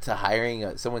result to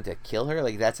hiring someone to kill her.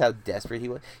 Like that's how desperate he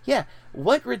was. Yeah,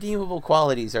 what redeemable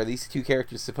qualities are these two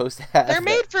characters supposed to have? They're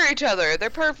made for each other. They're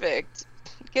perfect.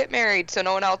 Get married so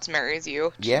no one else marries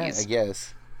you. Jeez. Yeah, I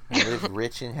guess. Live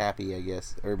rich and happy, I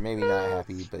guess, or maybe not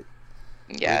happy, but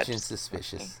yeah, rich and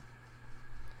suspicious.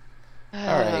 All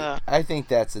right, I think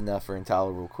that's enough for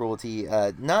Intolerable Cruelty.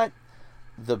 Not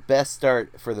the best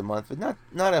start for the month, but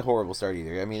not a horrible start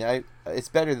either. I mean, it's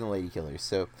better than Lady Killers,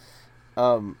 so.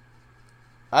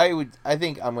 I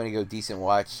think I'm gonna go decent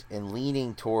watch and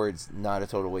leaning towards not a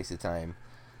total waste of time.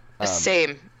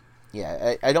 Same.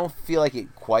 Yeah, I don't feel like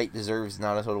it quite deserves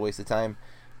not a total waste of time,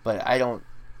 but I don't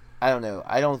know.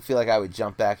 I don't feel like I would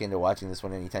jump back into watching this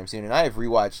one anytime soon. And I have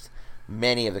rewatched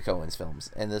many of the Coen's films,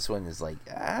 and this one is like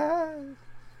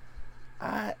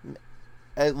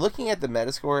looking at the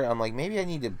Metascore, I'm like maybe I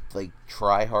need to like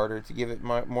try harder to give it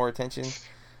more attention.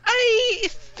 I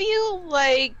feel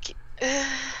like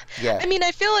yeah. I mean,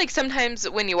 I feel like sometimes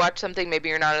when you watch something, maybe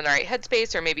you're not in the right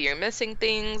headspace, or maybe you're missing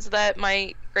things that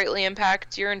might greatly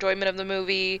impact your enjoyment of the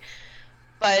movie.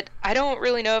 But I don't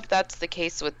really know if that's the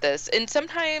case with this. And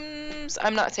sometimes,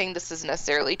 I'm not saying this is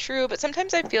necessarily true, but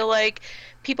sometimes I feel like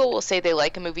people will say they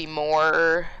like a movie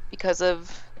more because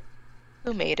of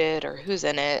who made it or who's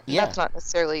in it. Yeah. That's not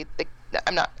necessarily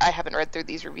I haven't read through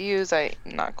these reviews. I'm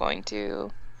not going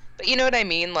to. But you know what I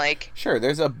mean? Like, sure,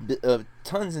 there's a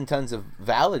tons and tons of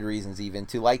valid reasons even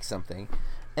to like something,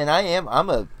 and I'm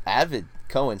a avid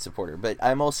Coen supporter, but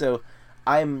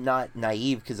I'm not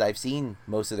naive because I've seen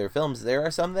most of their films. There are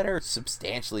some that are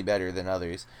substantially better than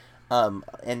others,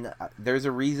 and there's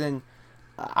a reason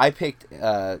I picked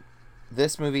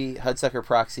this movie, Hudsucker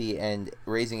Proxy, and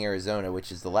Raising Arizona,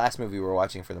 which is the last movie we're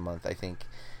watching for the month, I think,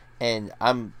 and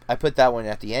I put that one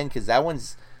at the end because that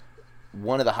one's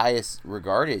one of the highest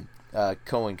regarded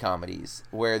Coen comedies,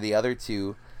 where the other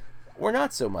two were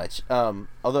not so much.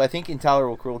 Although I think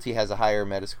Intolerable Cruelty has a higher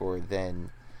Metascore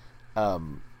than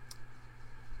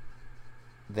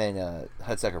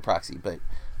Hudsucker Proxy, but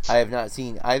I have not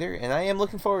seen either, and I am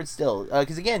looking forward still.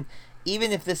 Because again,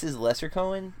 even if this is lesser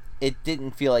Coen, it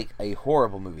didn't feel like a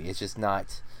horrible movie. It's just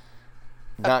not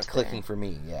clicking for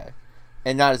me. Yeah.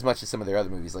 And not as much as some of their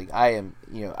other movies. Like I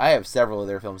have several of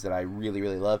their films that I really,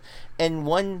 really love. And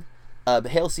one,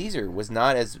 Hail Caesar was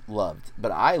not as loved,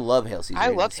 but I love Hail Caesar. I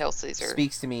love Hail Caesar.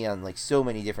 Speaks to me on like so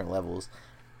many different levels.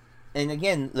 And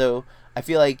again, though, I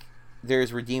feel like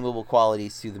there's redeemable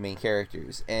qualities to the main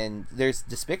characters, and there's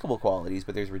despicable qualities,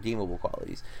 but there's redeemable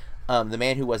qualities. The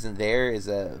Man Who Wasn't There is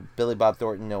a Billy Bob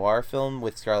Thornton noir film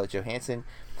with Scarlett Johansson,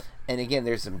 and again,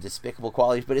 there's some despicable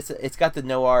qualities, but it's got the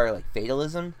noir like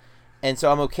fatalism. And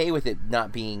so I'm okay with it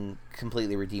not being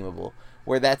completely redeemable,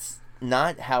 where that's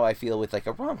not how I feel with like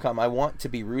a rom-com. I want to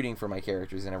be rooting for my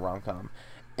characters in a rom-com.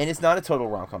 And it's not a total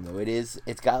rom-com though.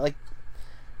 It's got like,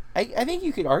 I think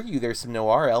you could argue there's some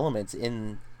noir elements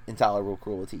in Intolerable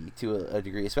Cruelty to a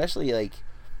degree, especially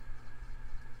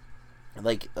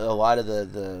like a lot of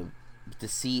the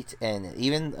deceit, and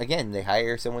even again, they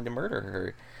hire someone to murder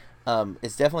her.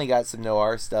 It's definitely got some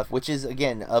noir stuff, which is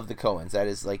again of the Coens. That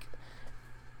is like,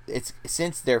 it's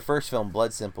since their first film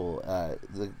Blood Simple,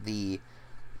 the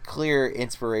clear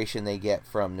inspiration they get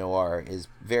from noir is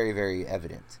very, very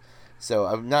evident. So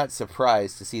I'm not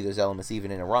surprised to see those elements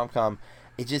even in a rom-com.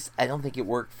 I don't think it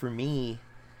worked for me.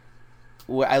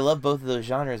 I love both of those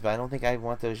genres, but I don't think I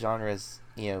want those genres,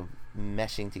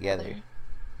 meshing together.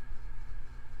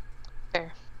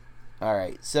 Fair. All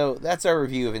right, so that's our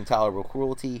review of Intolerable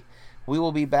Cruelty. We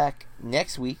will be back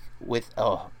next week with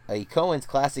a Coen's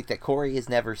classic that Corey has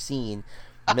never seen,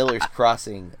 Miller's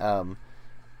Crossing.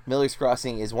 Miller's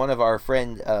Crossing is one of our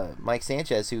friend Mike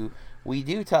Sanchez, who we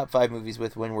do top 5 movies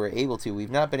with when we're able to.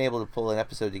 We've not been able to pull an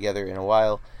episode together in a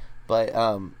while, but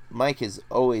Mike has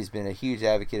always been a huge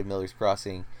advocate of Miller's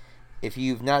Crossing. If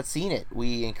you've not seen it,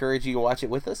 we encourage you to watch it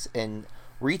with us, and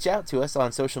reach out to us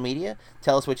on social media.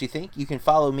 Tell us what you think. You can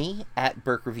follow me at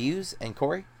Burke Reviews, and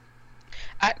Corey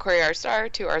At Corey R. Star,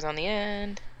 2 R's on the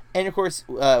end. And of course,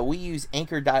 we use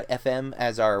Anchor.fm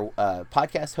as our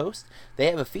podcast host. They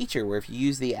have a feature where if you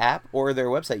use the app or their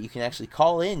website, you can actually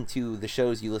call in to the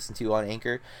shows you listen to on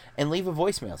Anchor and leave a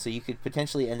voicemail. So you could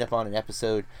potentially end up on an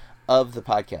episode of the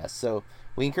podcast. So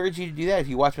we encourage you to do that if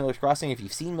you watch Miller's Crossing, if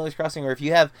you've seen Miller's Crossing, or if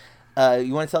you have,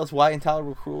 you want to tell us why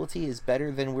Intolerable Cruelty is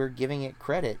better than we're giving it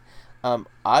credit.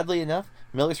 Oddly enough,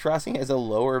 Miller's Crossing has a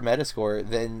lower Metascore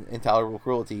than Intolerable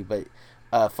Cruelty, but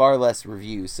far less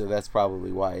reviews, so that's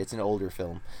probably why. It's an older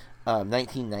film.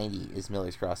 1990 is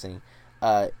Miller's Crossing.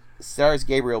 Stars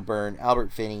Gabriel Byrne,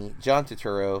 Albert Finney, John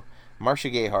Turturro, Marcia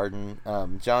Gay Harden,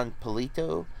 John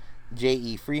Polito,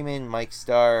 J.E. Freeman, Mike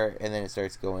Starr, and then it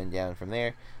starts going down from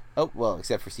there. Oh, well,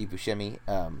 except for Steve Buscemi,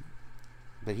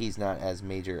 but he's not as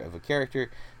major of a character.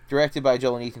 Directed by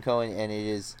Joel and Ethan Coen, and it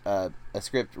is a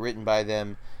script written by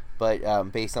them,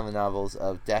 but based on the novels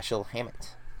of Dashiell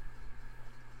Hammett.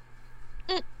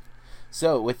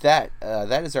 So with that,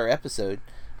 that is our episode.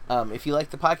 If you like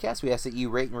the podcast, we ask that you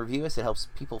rate and review us. It helps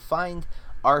people find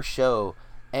our show.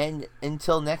 And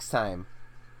until next time,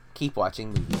 keep watching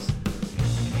movies.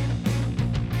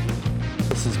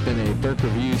 This has been a Burke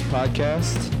Reviews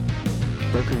podcast.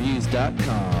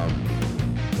 BurkeReviews.com.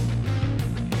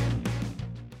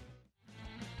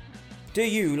 Do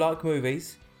you like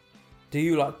movies? Do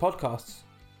you like podcasts?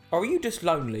 Or are you just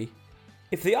lonely?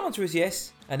 If the answer is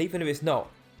yes, and even if it's not,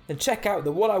 then check out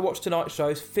the What I Watched Tonight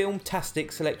show's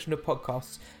film-tastic selection of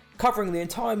podcasts. Covering the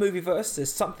entire movieverse,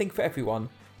 there's something for everyone,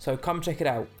 so come check it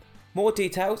out. More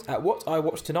details at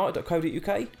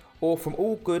whatiwatchtonight.co.uk or from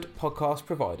all good podcast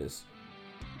providers.